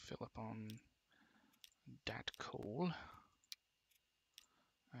 Fill up on dat call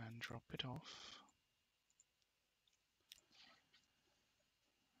and drop it off.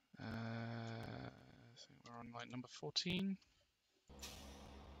 So we're on like number 14.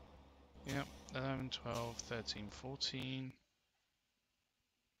 Yep, 11, 12, 13, 14.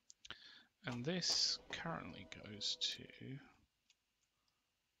 And this currently goes to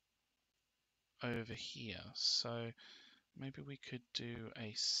over here. So maybe we could do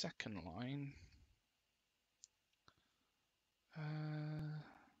a second line.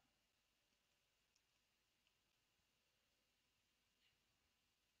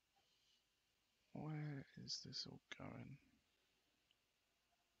 Where is this all going?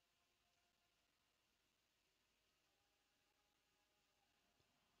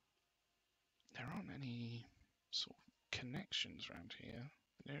 There aren't any sort of connections around here.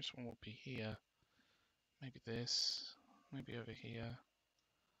 The nearest one will be here. Maybe this. Maybe over here.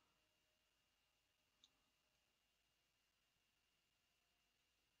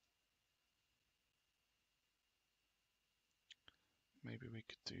 Maybe we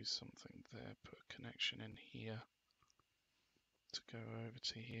could do something there. Put a connection in here to go over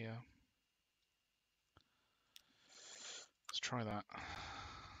to here. Let's try that.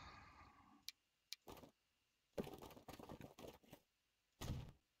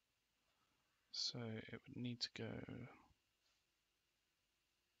 So it would need to go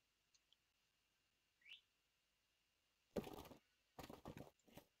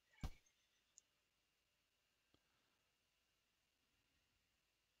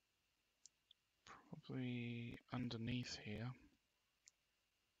probably underneath here.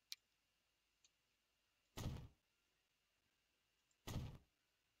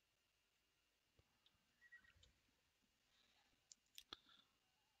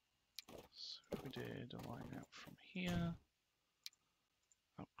 So if we did a line out from here,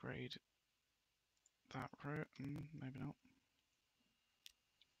 upgrade that route, maybe not.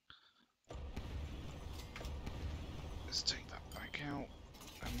 Let's take that back out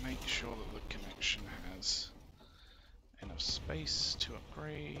and make sure that the connection has enough space to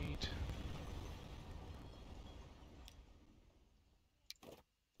upgrade.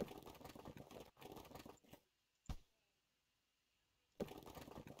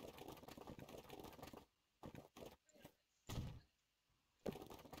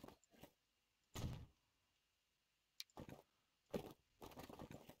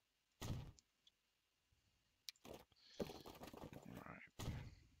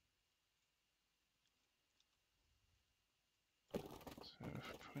 So if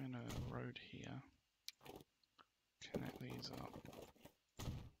we put in a road here, connect these up,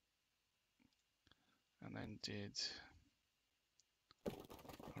 and then did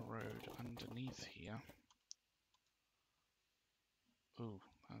a road underneath here. Ooh,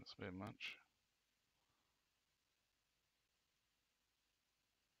 that's a bit much.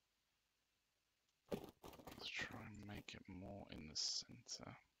 Let's try and make it more in the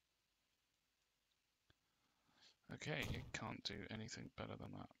center. Okay, it can't do anything better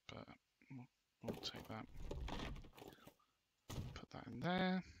than that, but we'll take that. Put that in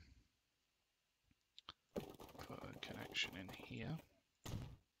there. Put a connection in here.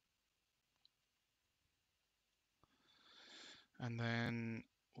 And then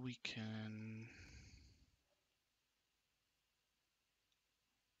we can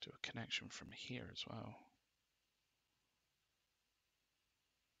do a connection from here as well.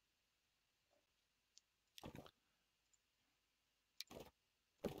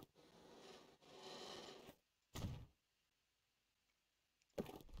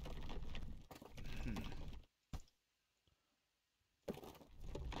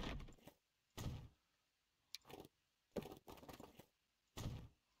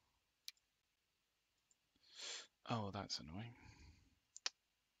 Oh, that's annoying.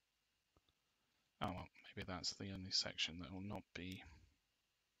 Oh well, maybe that's the only section that will not be.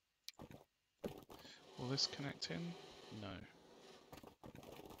 Will this connect in? No.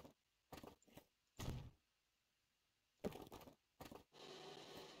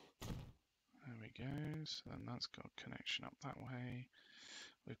 There we go. So then that's got a connection up that way.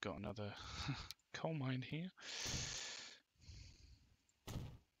 We've got another coal mine here.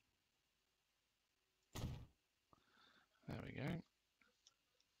 There we go.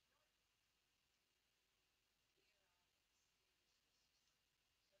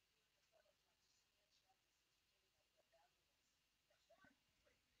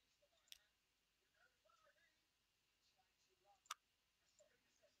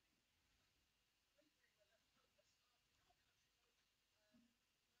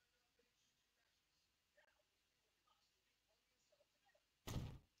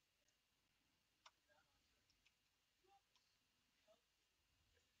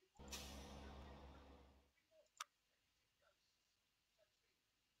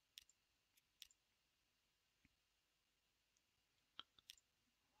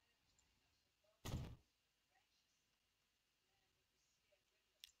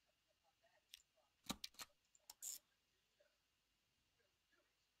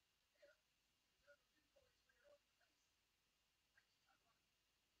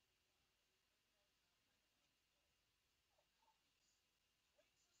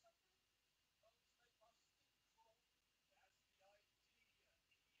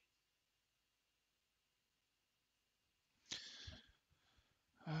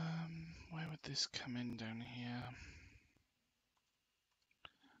 this come in down here?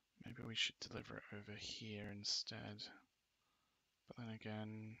 Maybe we should deliver it over here instead. But then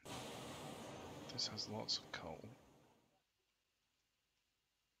again, this has lots of coal.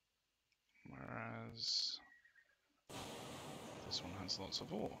 Whereas this one has lots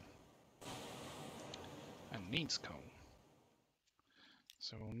of ore. And needs coal.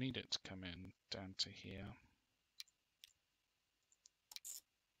 So we'll need it to come in down to here.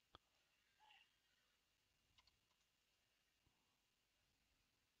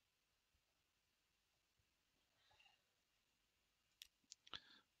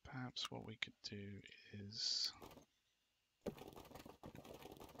 Perhaps what we could do is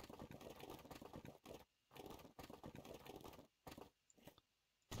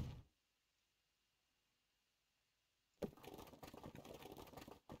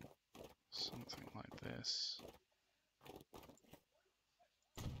something like this.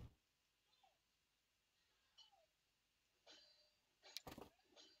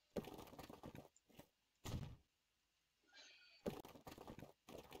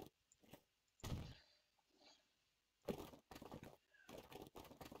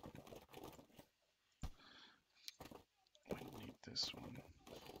 We need this one.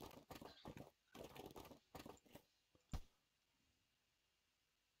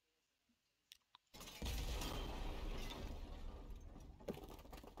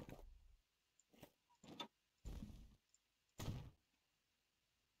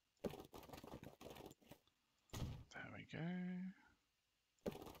 There we go.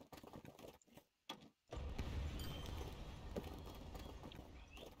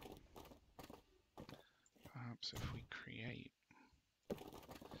 Perhaps if we create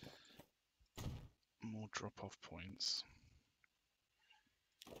more drop-off points,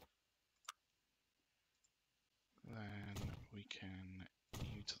 then we can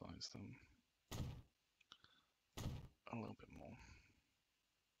utilize them a little bit more.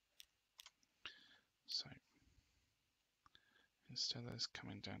 So instead of this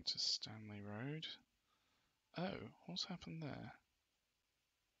coming down to Stanley Road, oh, what's happened there?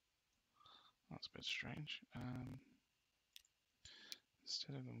 That's a bit strange.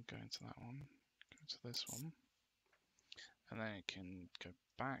 Instead of them going to that one, go to this one, and then it can go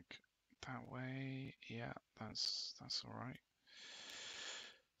back that way. Yeah, that's all right.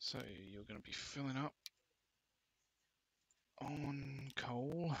 So you're going to be filling up on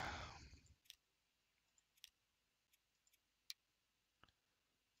coal.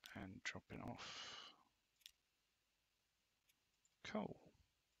 And dropping off coal.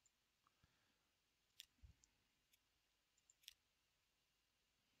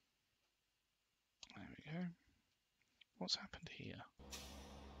 There we go. What's happened here?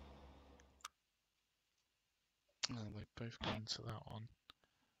 Oh, they both go into that one.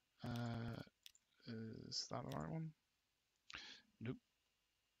 Is that the right one? Nope.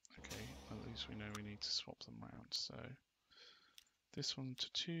 Okay, at least we know we need to swap them around. So this one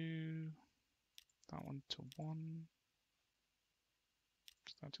to 2, that one to 1.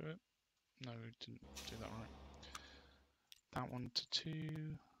 Did that do it? No, we didn't do that right. That one to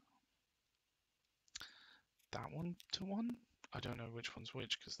 2. That one to 1? I don't know which one's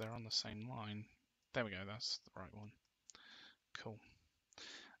which because they're on the same line. There we go, that's the right one. Cool.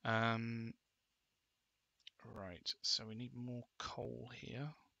 Right, so we need more coal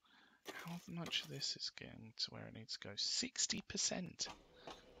here. How much of this is getting to where it needs to go? 60%!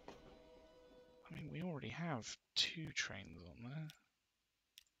 I mean, we already have 2 trains on there.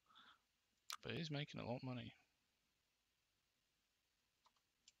 But it is making a lot of money.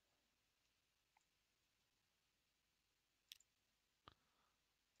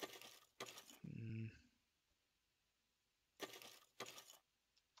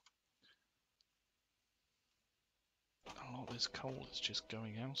 A lot of this coal is just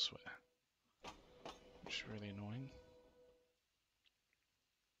going elsewhere, which is really annoying.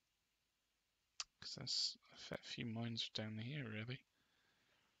 Because there's a fair few mines down here, really.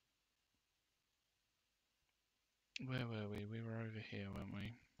 Where were we? We were over here, weren't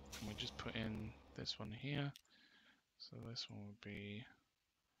we? And we just put in this one here. So this one would be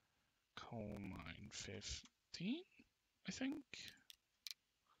coal mine 15, I think.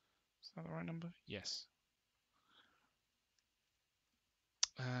 Is that the right number? Yes.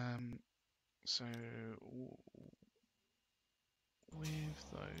 So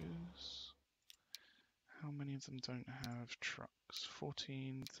with those, how many of them don't have trucks?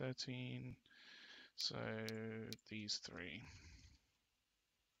 14, 13. So these 3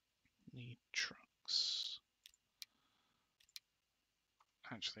 need trucks.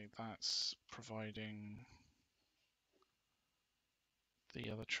 Actually, that's providing the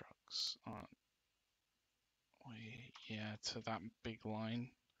other trucks aren't Yeah, to that big line.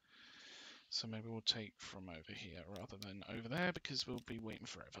 So maybe we'll take from over here rather than over there because we'll be waiting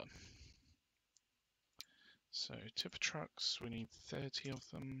forever. So tipper trucks, we need 30 of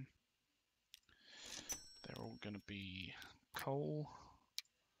them. They're all going to be coal.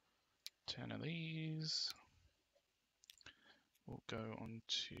 10 of these. We'll go on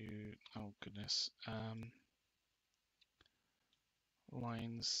to, oh goodness,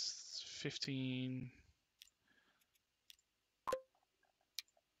 lines 15.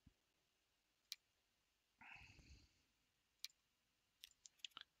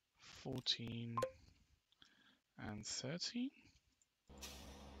 14 and 13.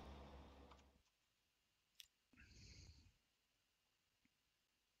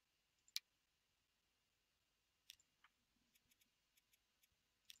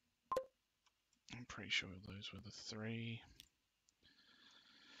 I'm pretty sure those were the 3.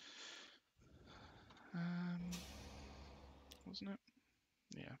 Wasn't it?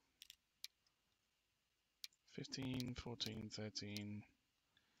 Yeah. 15, 14, 13.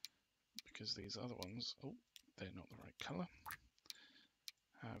 Because these other ones, oh, they're not the right colour,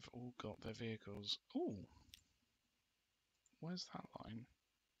 have all got their vehicles. Oh, where's that line?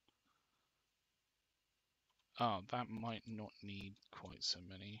 Oh, that might not need quite so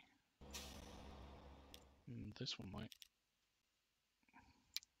many. This one might.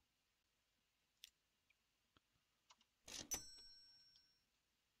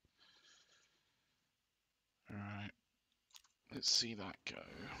 Alright, let's see that go.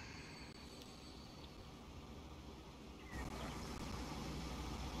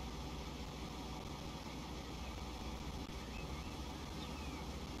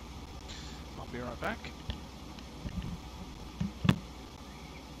 I'll be right back.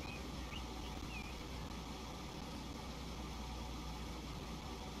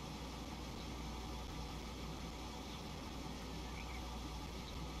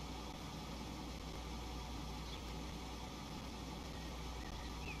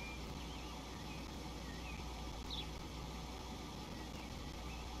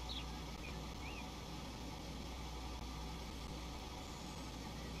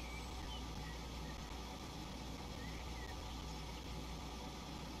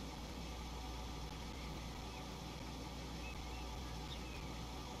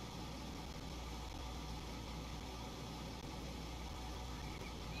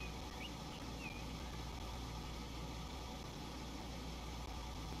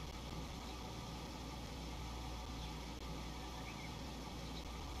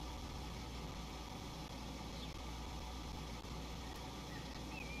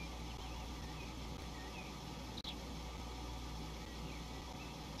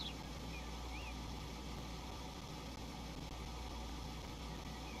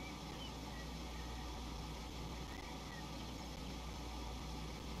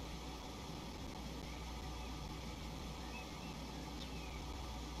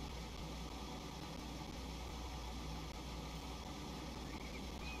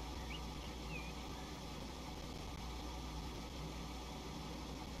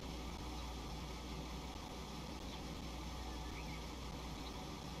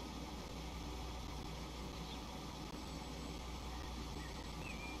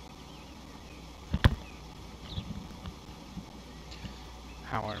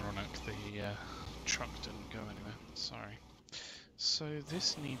 How ironic, the truck didn't go anywhere, sorry. So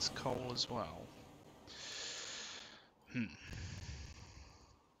this needs coal as well.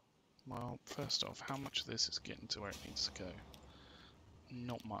 Well, first off, how much of this is getting to where it needs to go?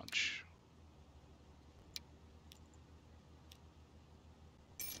 Not much.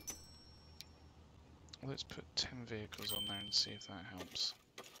 Let's put 10 vehicles on there and see if that helps.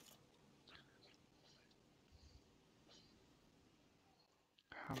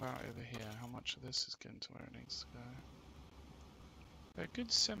 How about over here? How much of this is getting to where it needs to go? A good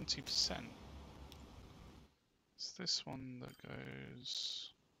 70%. It's this one that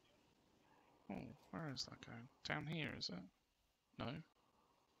goes... Oh, where is that going? Down here, is it? No?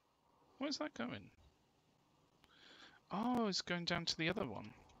 Where's that going? Oh, it's going down to the other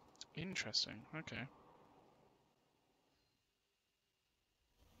one. Interesting, okay.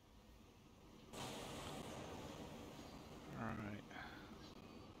 Alright.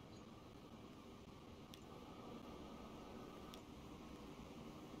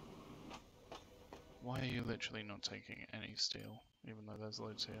 Why are you literally not taking any steel, even though there's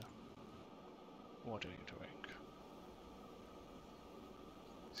loads here? What are you doing?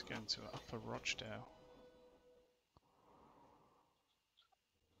 He's going to Upper Rochdale.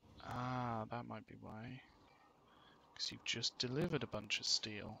 Ah, that might be why. Because you've just delivered a bunch of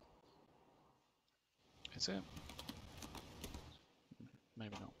steel. Is it?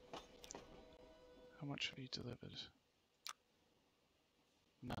 Maybe not. How much have you delivered?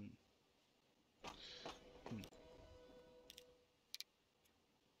 None.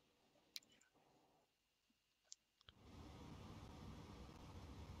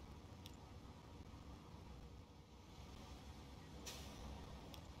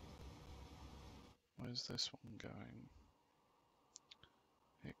 Where's this one going?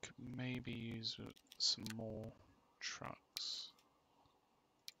 It could maybe use some more trucks.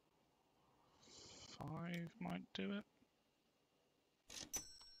 5 might do it.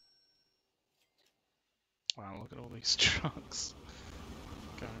 Wow, look at all these trucks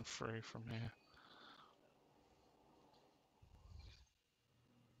going through from here.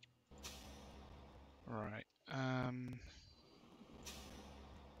 Right.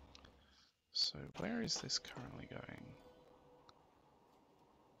 So where is this currently going?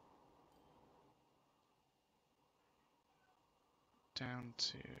 Down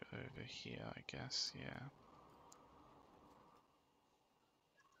to over here, I guess, yeah.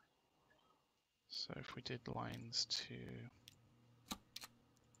 So if we did lines to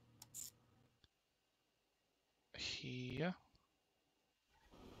here.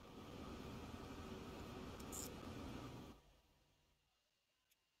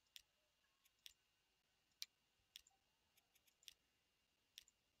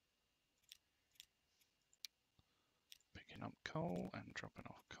 Picking up coal and dropping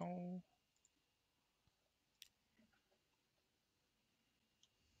off coal.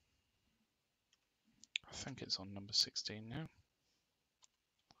 I think it's on number 16 now.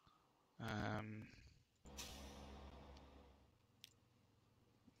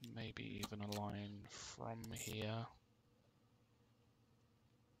 Maybe even a line from here,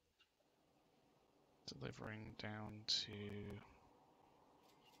 delivering down to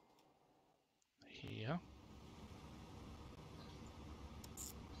here.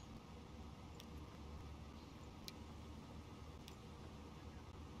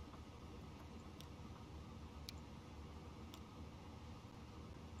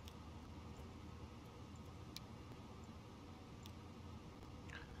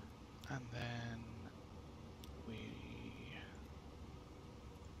 And then we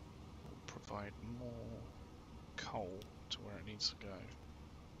will provide more coal to where it needs to go.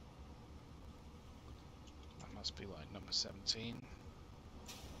 That must be like number 17.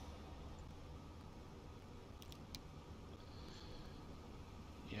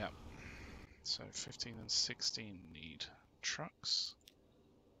 Yep. So 15 and 16 need trucks.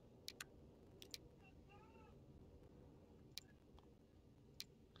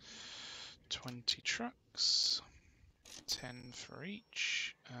 20 trucks. 10 for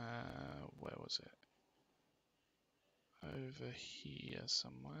each. Where was it? Over here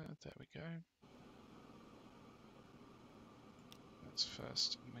somewhere. There we go. Let's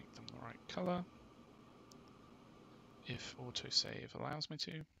first make them the right color. If autosave allows me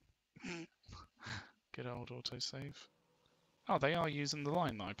to. Good old autosave. Oh, they are using the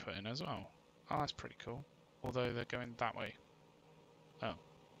line that I put in as well. Oh, that's pretty cool. Although they're going that way. Oh.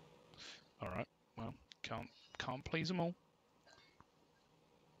 Alright. Well, can't please them all.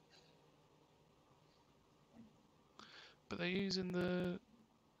 But they're using the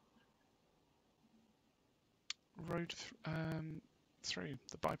road through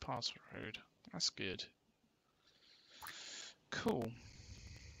the bypass road. That's good. Cool.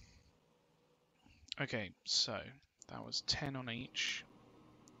 Okay, so that was 10 on each.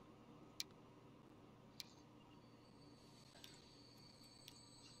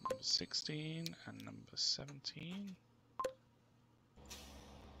 Number 16 and number 17.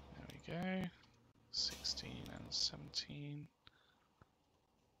 There we go. 16 and 17.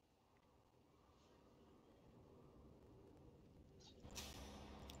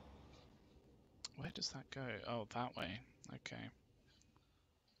 Where does that go? Oh, that way. Okay.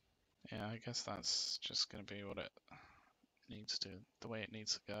 Yeah, I guess that's just going to be what it needs to, the way it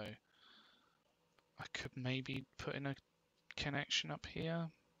needs to go. I could maybe put in a connection up here.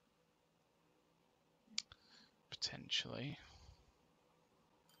 Potentially.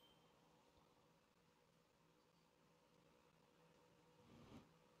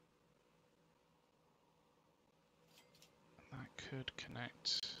 That could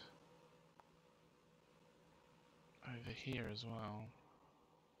connect over here as well.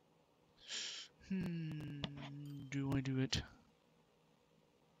 Do I do it?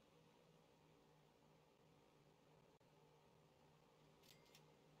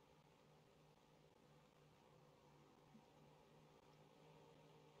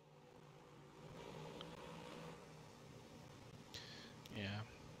 Yeah,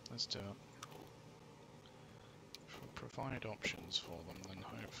 let's do it. provide options for them, then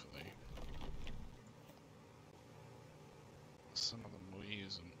hopefully some of them will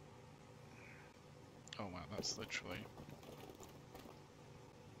use them. Oh wow, that's literally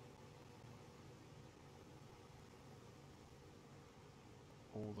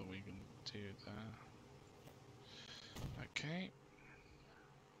all that we can do there. Okay.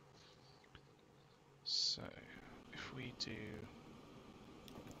 So, if we do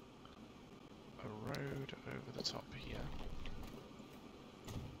a road over the top here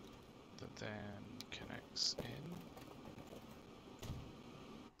that then connects in,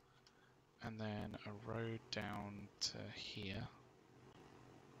 and then a road down to here,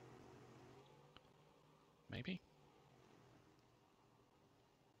 maybe?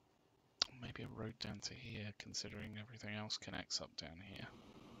 Maybe a road down to here, considering everything else connects up down here.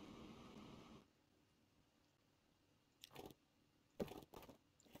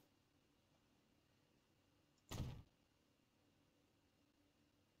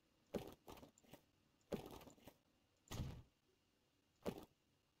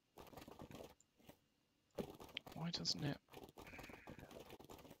 Why doesn't it?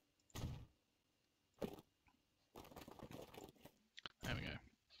 There we go.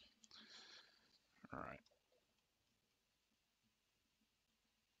 Alright.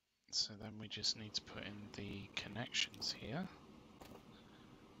 So then we just need to put in the connections here,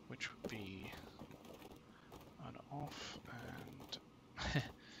 which would be an off and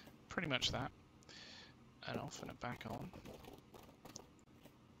pretty much that. An off and a back on.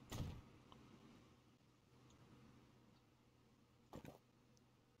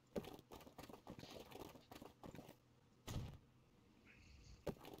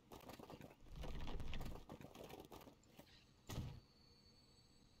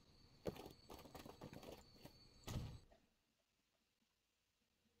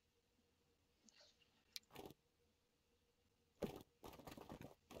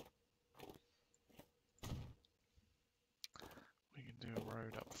 We can do a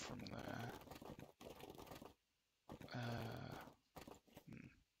road up from there.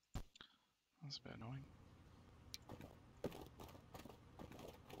 That's a bit annoying.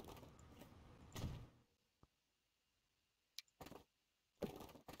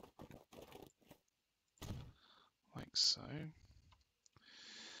 Like so.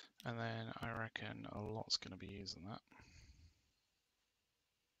 And then I reckon a lot's going to be using that.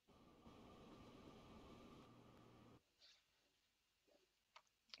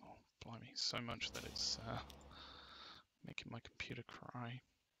 Oh, blimey, so much that it's making my computer cry.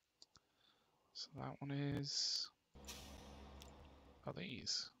 So that one is... are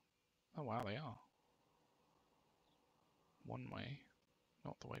these? Oh wow, they are. One way,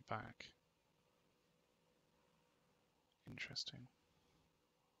 not the way back. Interesting.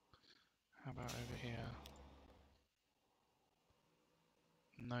 How about over here?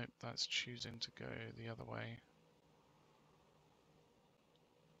 Nope, that's choosing to go the other way.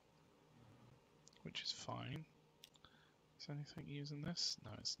 Which is fine. Is anything using this?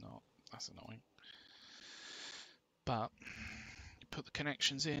 No, it's not. That's annoying. But you put the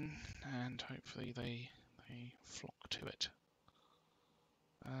connections in and hopefully they flock to it.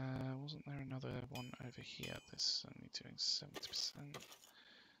 Wasn't there another one over here? This is only doing 70%,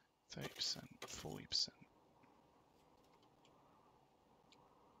 30%, 40%.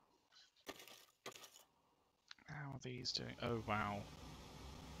 How are these doing? Oh wow.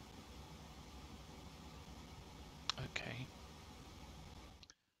 Okay.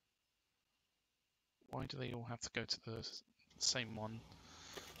 Why do they all have to go to the same one?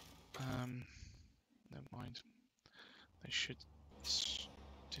 Never mind. They should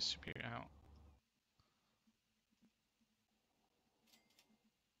distribute out.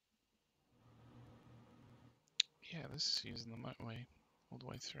 Yeah, this is using the motorway all the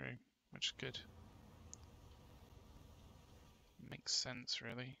way through, which is good. Makes sense,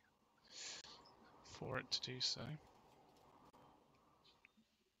 really, for it to do so.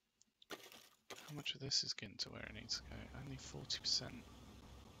 How much of this is getting to where it needs to go? Only 40%.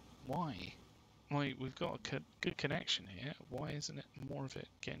 Why? Like, we've got a good connection here. Why isn't it more of it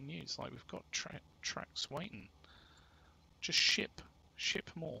getting used? Like, we've got tracks waiting. Just ship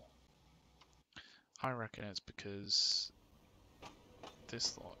more. I reckon it's because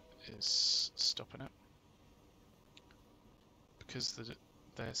this lot is stopping it. Because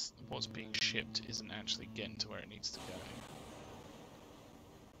there's what's being shipped isn't actually getting to where it needs to go.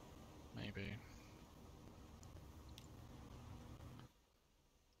 Maybe.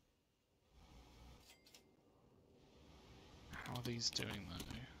 How are these doing though?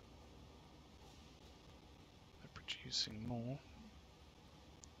 They're producing more.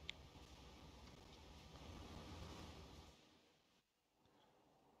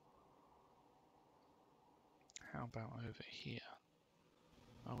 how about over here?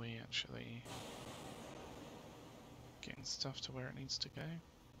 Are we actually getting stuff to where it needs to go?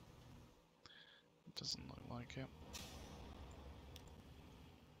 It doesn't look like it.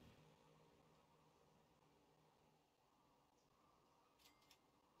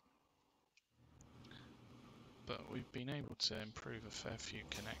 But we've been able to improve a fair few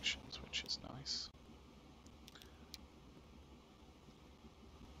connections, which is nice.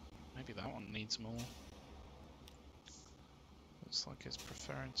 Maybe that one needs more. Looks like it's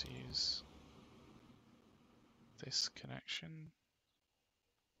preferring to use this connection,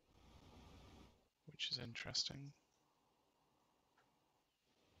 which is interesting.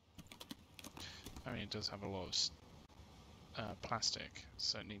 I mean, it does have a lot of plastic,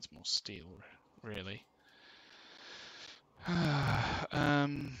 so it needs more steel, really.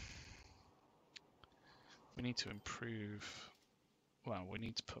 We need to improve. Well, we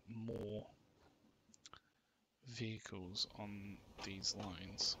need to put more vehicles on these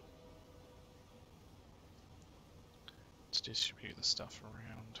lines to distribute the stuff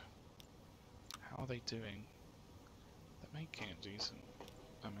around. How are they doing? They're making a decent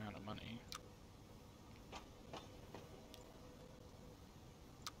amount of money.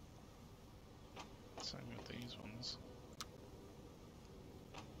 Same with these ones.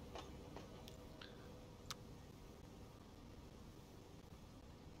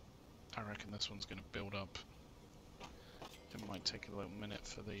 I reckon this one's going to build up. It might take a little minute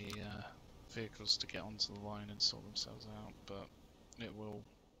for the vehicles to get onto the line and sort themselves out, but it will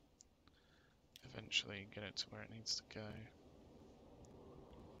eventually get it to where it needs to go.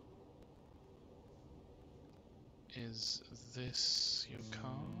 Is this your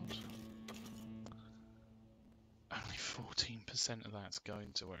card? Only 14% of that's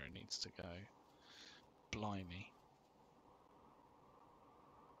going to where it needs to go. Blimey.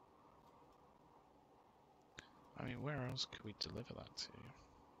 I mean, where else could we deliver that to?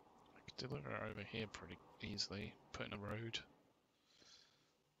 I could deliver it over here pretty easily. Put in a road.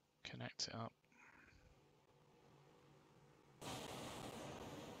 Connect it up.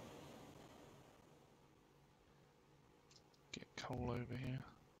 Get coal over here.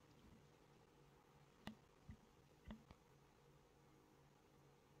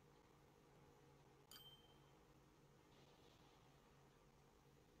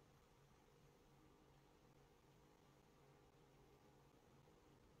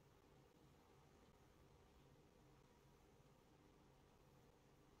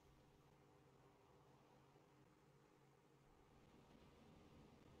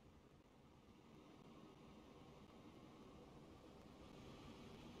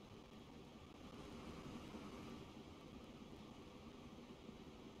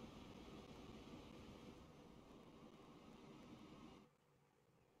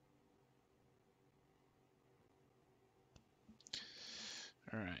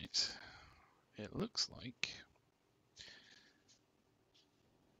 Alright, it looks like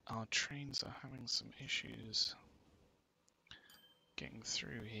our trains are having some issues getting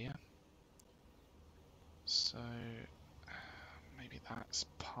through here. So maybe that's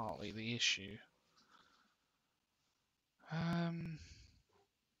partly the issue.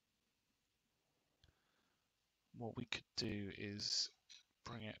 What we could do is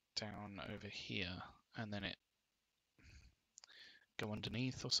bring it down over here and then it go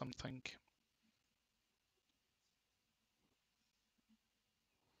underneath or something.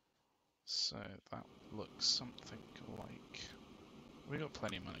 So that looks something like... We got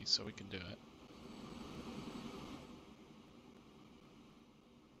plenty of money, so we can do it.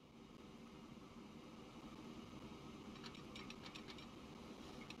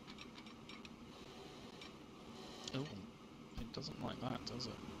 Oh, it doesn't like that, does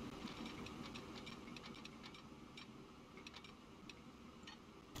it?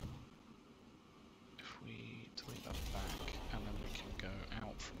 If we delete that back, and then we can go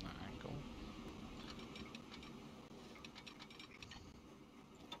out from that angle.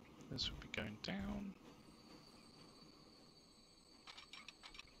 This would be going down.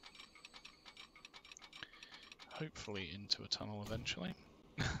 Hopefully into a tunnel eventually.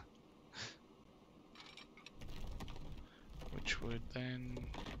 Which would then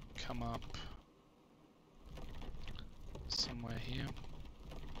come up somewhere here.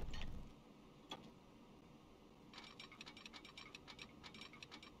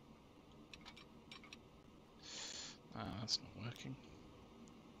 Ah, that's not working.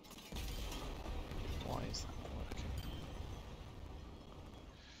 Why is that not working?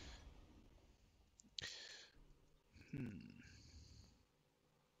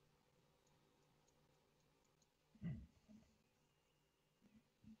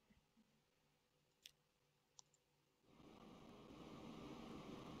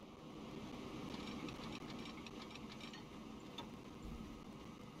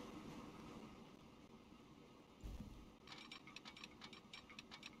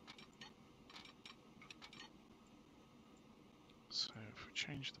 we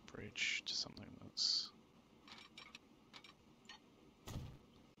change the bridge to something that's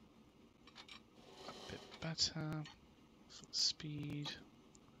a bit better for the speed,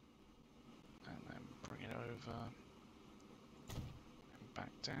 and then bring it over and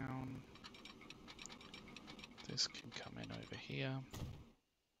back down. This can come in over here,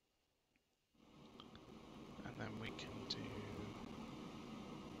 and then we can do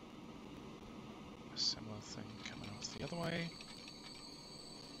a similar thing coming off the other way.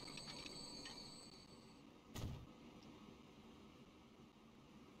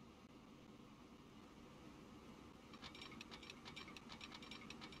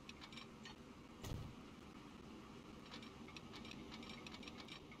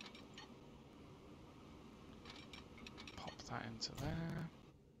 Pop that into there.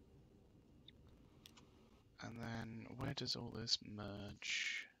 And then where does all this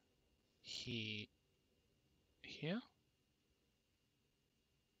merge? Here?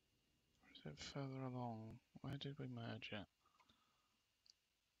 Or is it further along? Where did we merge it?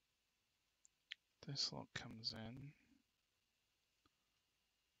 This lot comes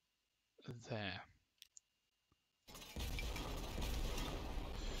in there.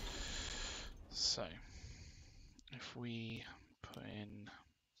 So if we put in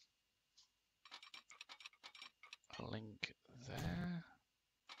a link there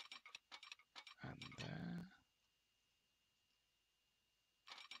and there,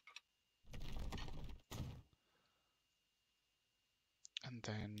 and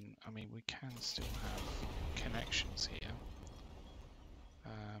then, I mean, we can still have connections here.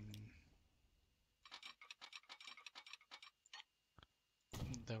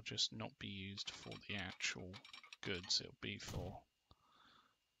 They'll just not be used for the actual goods. It'll be for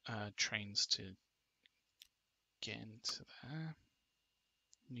trains to get into there.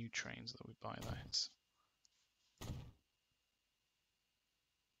 New trains that we buy, that is.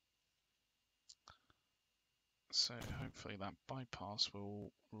 So hopefully that bypass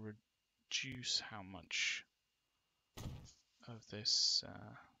will reduce how much of this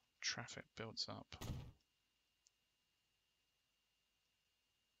traffic builds up.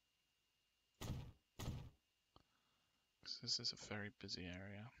 Because this is a very busy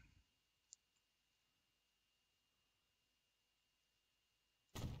area.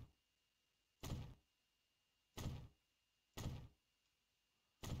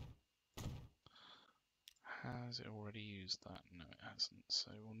 Has it already used that? No, it hasn't.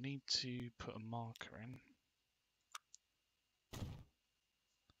 So we'll need to put a marker in.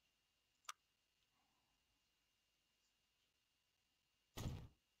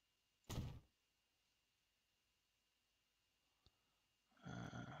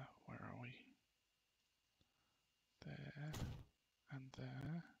 Where are we? There and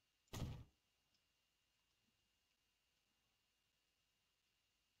there.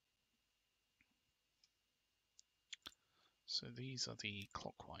 So these are the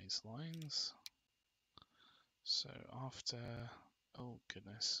clockwise lines. So after, oh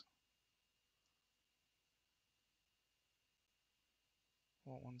goodness.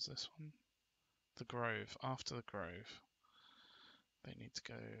 What one's this one? The Grove. After the Grove, they need to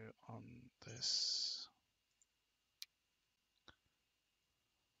go on this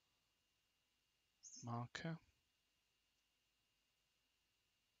marker.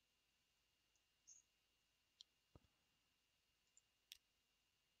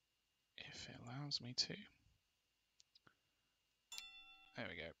 If it allows me to. There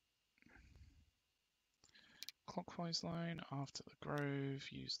we go. Clockwise line after the Grove,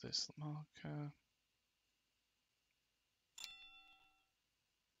 use this marker.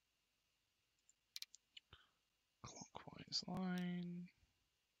 Clockwise line.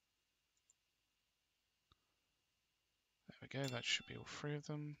 There we go, that should be all three of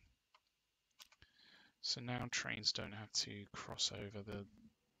them. So now trains don't have to cross over the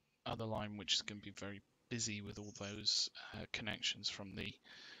other line, which is going to be very busy with all those connections from the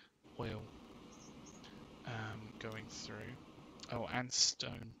oil going through. Oh, and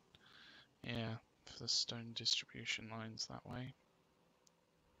stone. Yeah, for the stone distribution lines that way.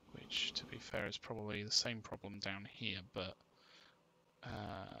 Which, to be fair, is probably the same problem down here, but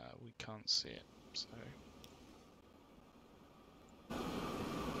we can't see it, so...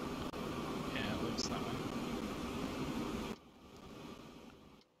 Yeah, it looks that way.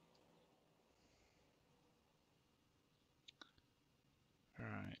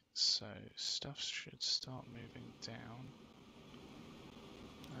 Right, so stuff should start moving down.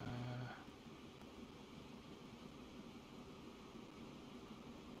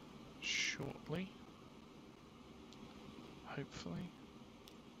 Shortly. Hopefully.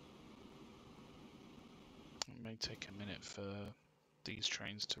 It may take a minute for these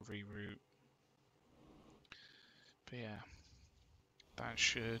trains to reroute. But yeah, that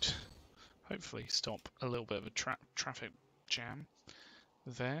should hopefully stop a little bit of a traffic jam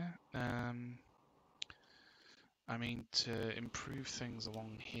there. I mean, to improve things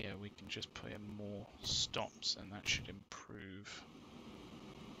along here, we can just put in more stops, and that should improve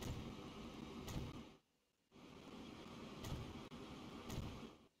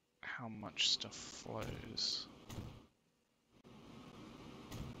how much stuff flows.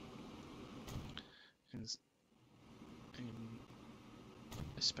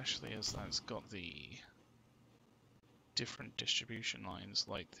 Especially as that's got the different distribution lines,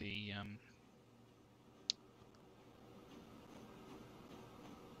 like the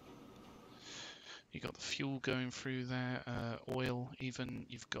you got the fuel going through there, oil even,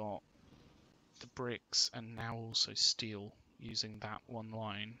 you've got the bricks, and now also steel using that one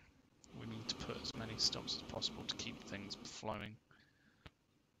line. We need to put as many stops as possible to keep things flowing.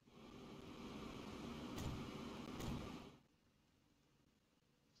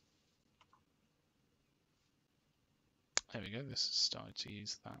 There we go, this has started to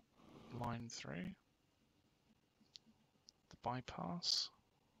use that line through the bypass.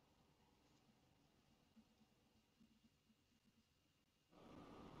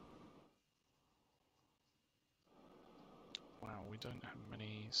 Wow, we don't have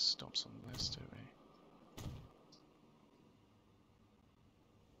many stops on this, do we?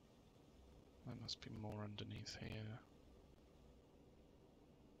 There must be more underneath here.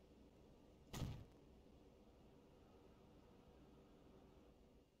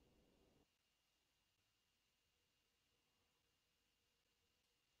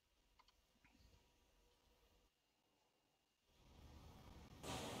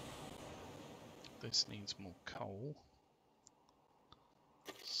 This needs more coal.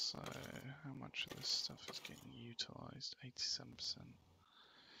 So, how much of this stuff is getting utilised? 87%.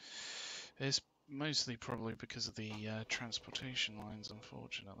 It's mostly probably because of the transportation lines,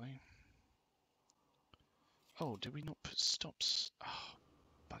 unfortunately. Oh, did we not put stops? Oh,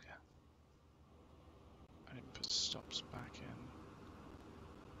 bugger. I didn't put stops back in.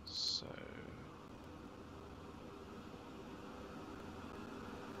 So...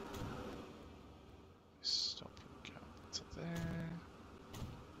 stop and go up to there.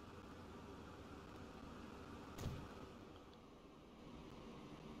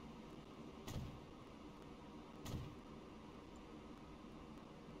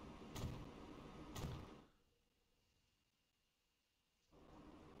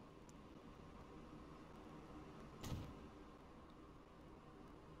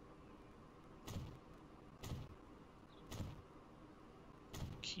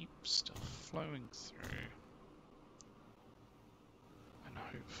 Keep stuff flowing through, and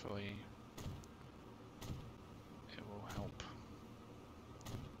hopefully it will help.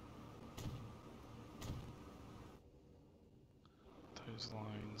 Those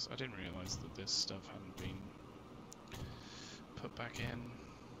lines, I didn't realise that this stuff hadn't been put back in.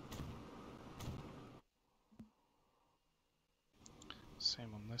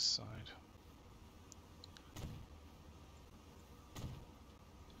 Same on this side.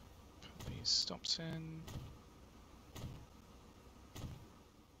 Put these stops in.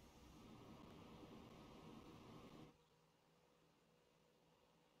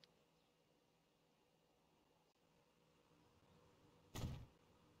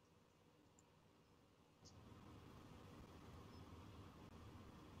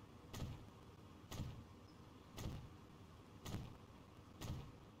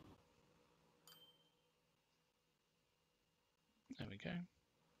 There we go.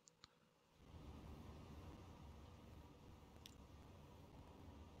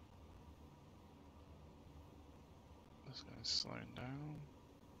 This guy's slowing down.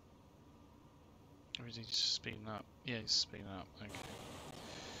 Or is he just speeding up? Yeah, he's speeding up. Okay.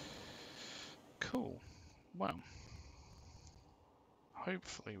 Cool. Well,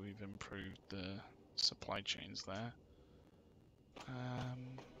 hopefully we've improved the supply chains there.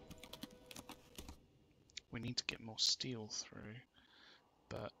 We need to get more steel through,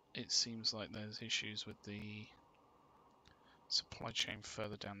 but it seems like there's issues with the supply chain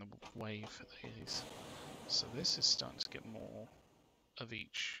further down the way for these. So this is starting to get more of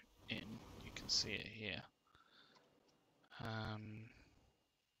each in. You can see it here. How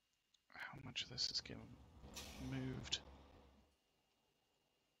much of this is getting moved?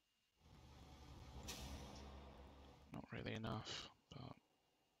 Not really enough, but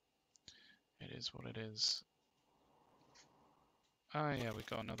it is what it is. Oh yeah, we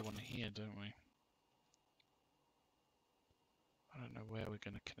got another one here, don't we? I don't know where we're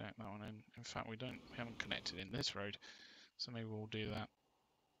going to connect that one in. In fact, we haven't connected in this road, So maybe we'll do that.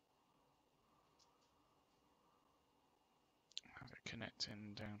 Have it connect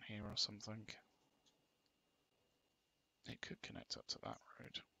in down here or something. It could connect up to that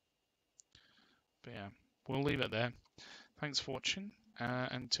road. But yeah, we'll leave it there. Thanks for watching.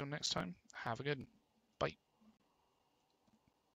 Until next time, have a good one.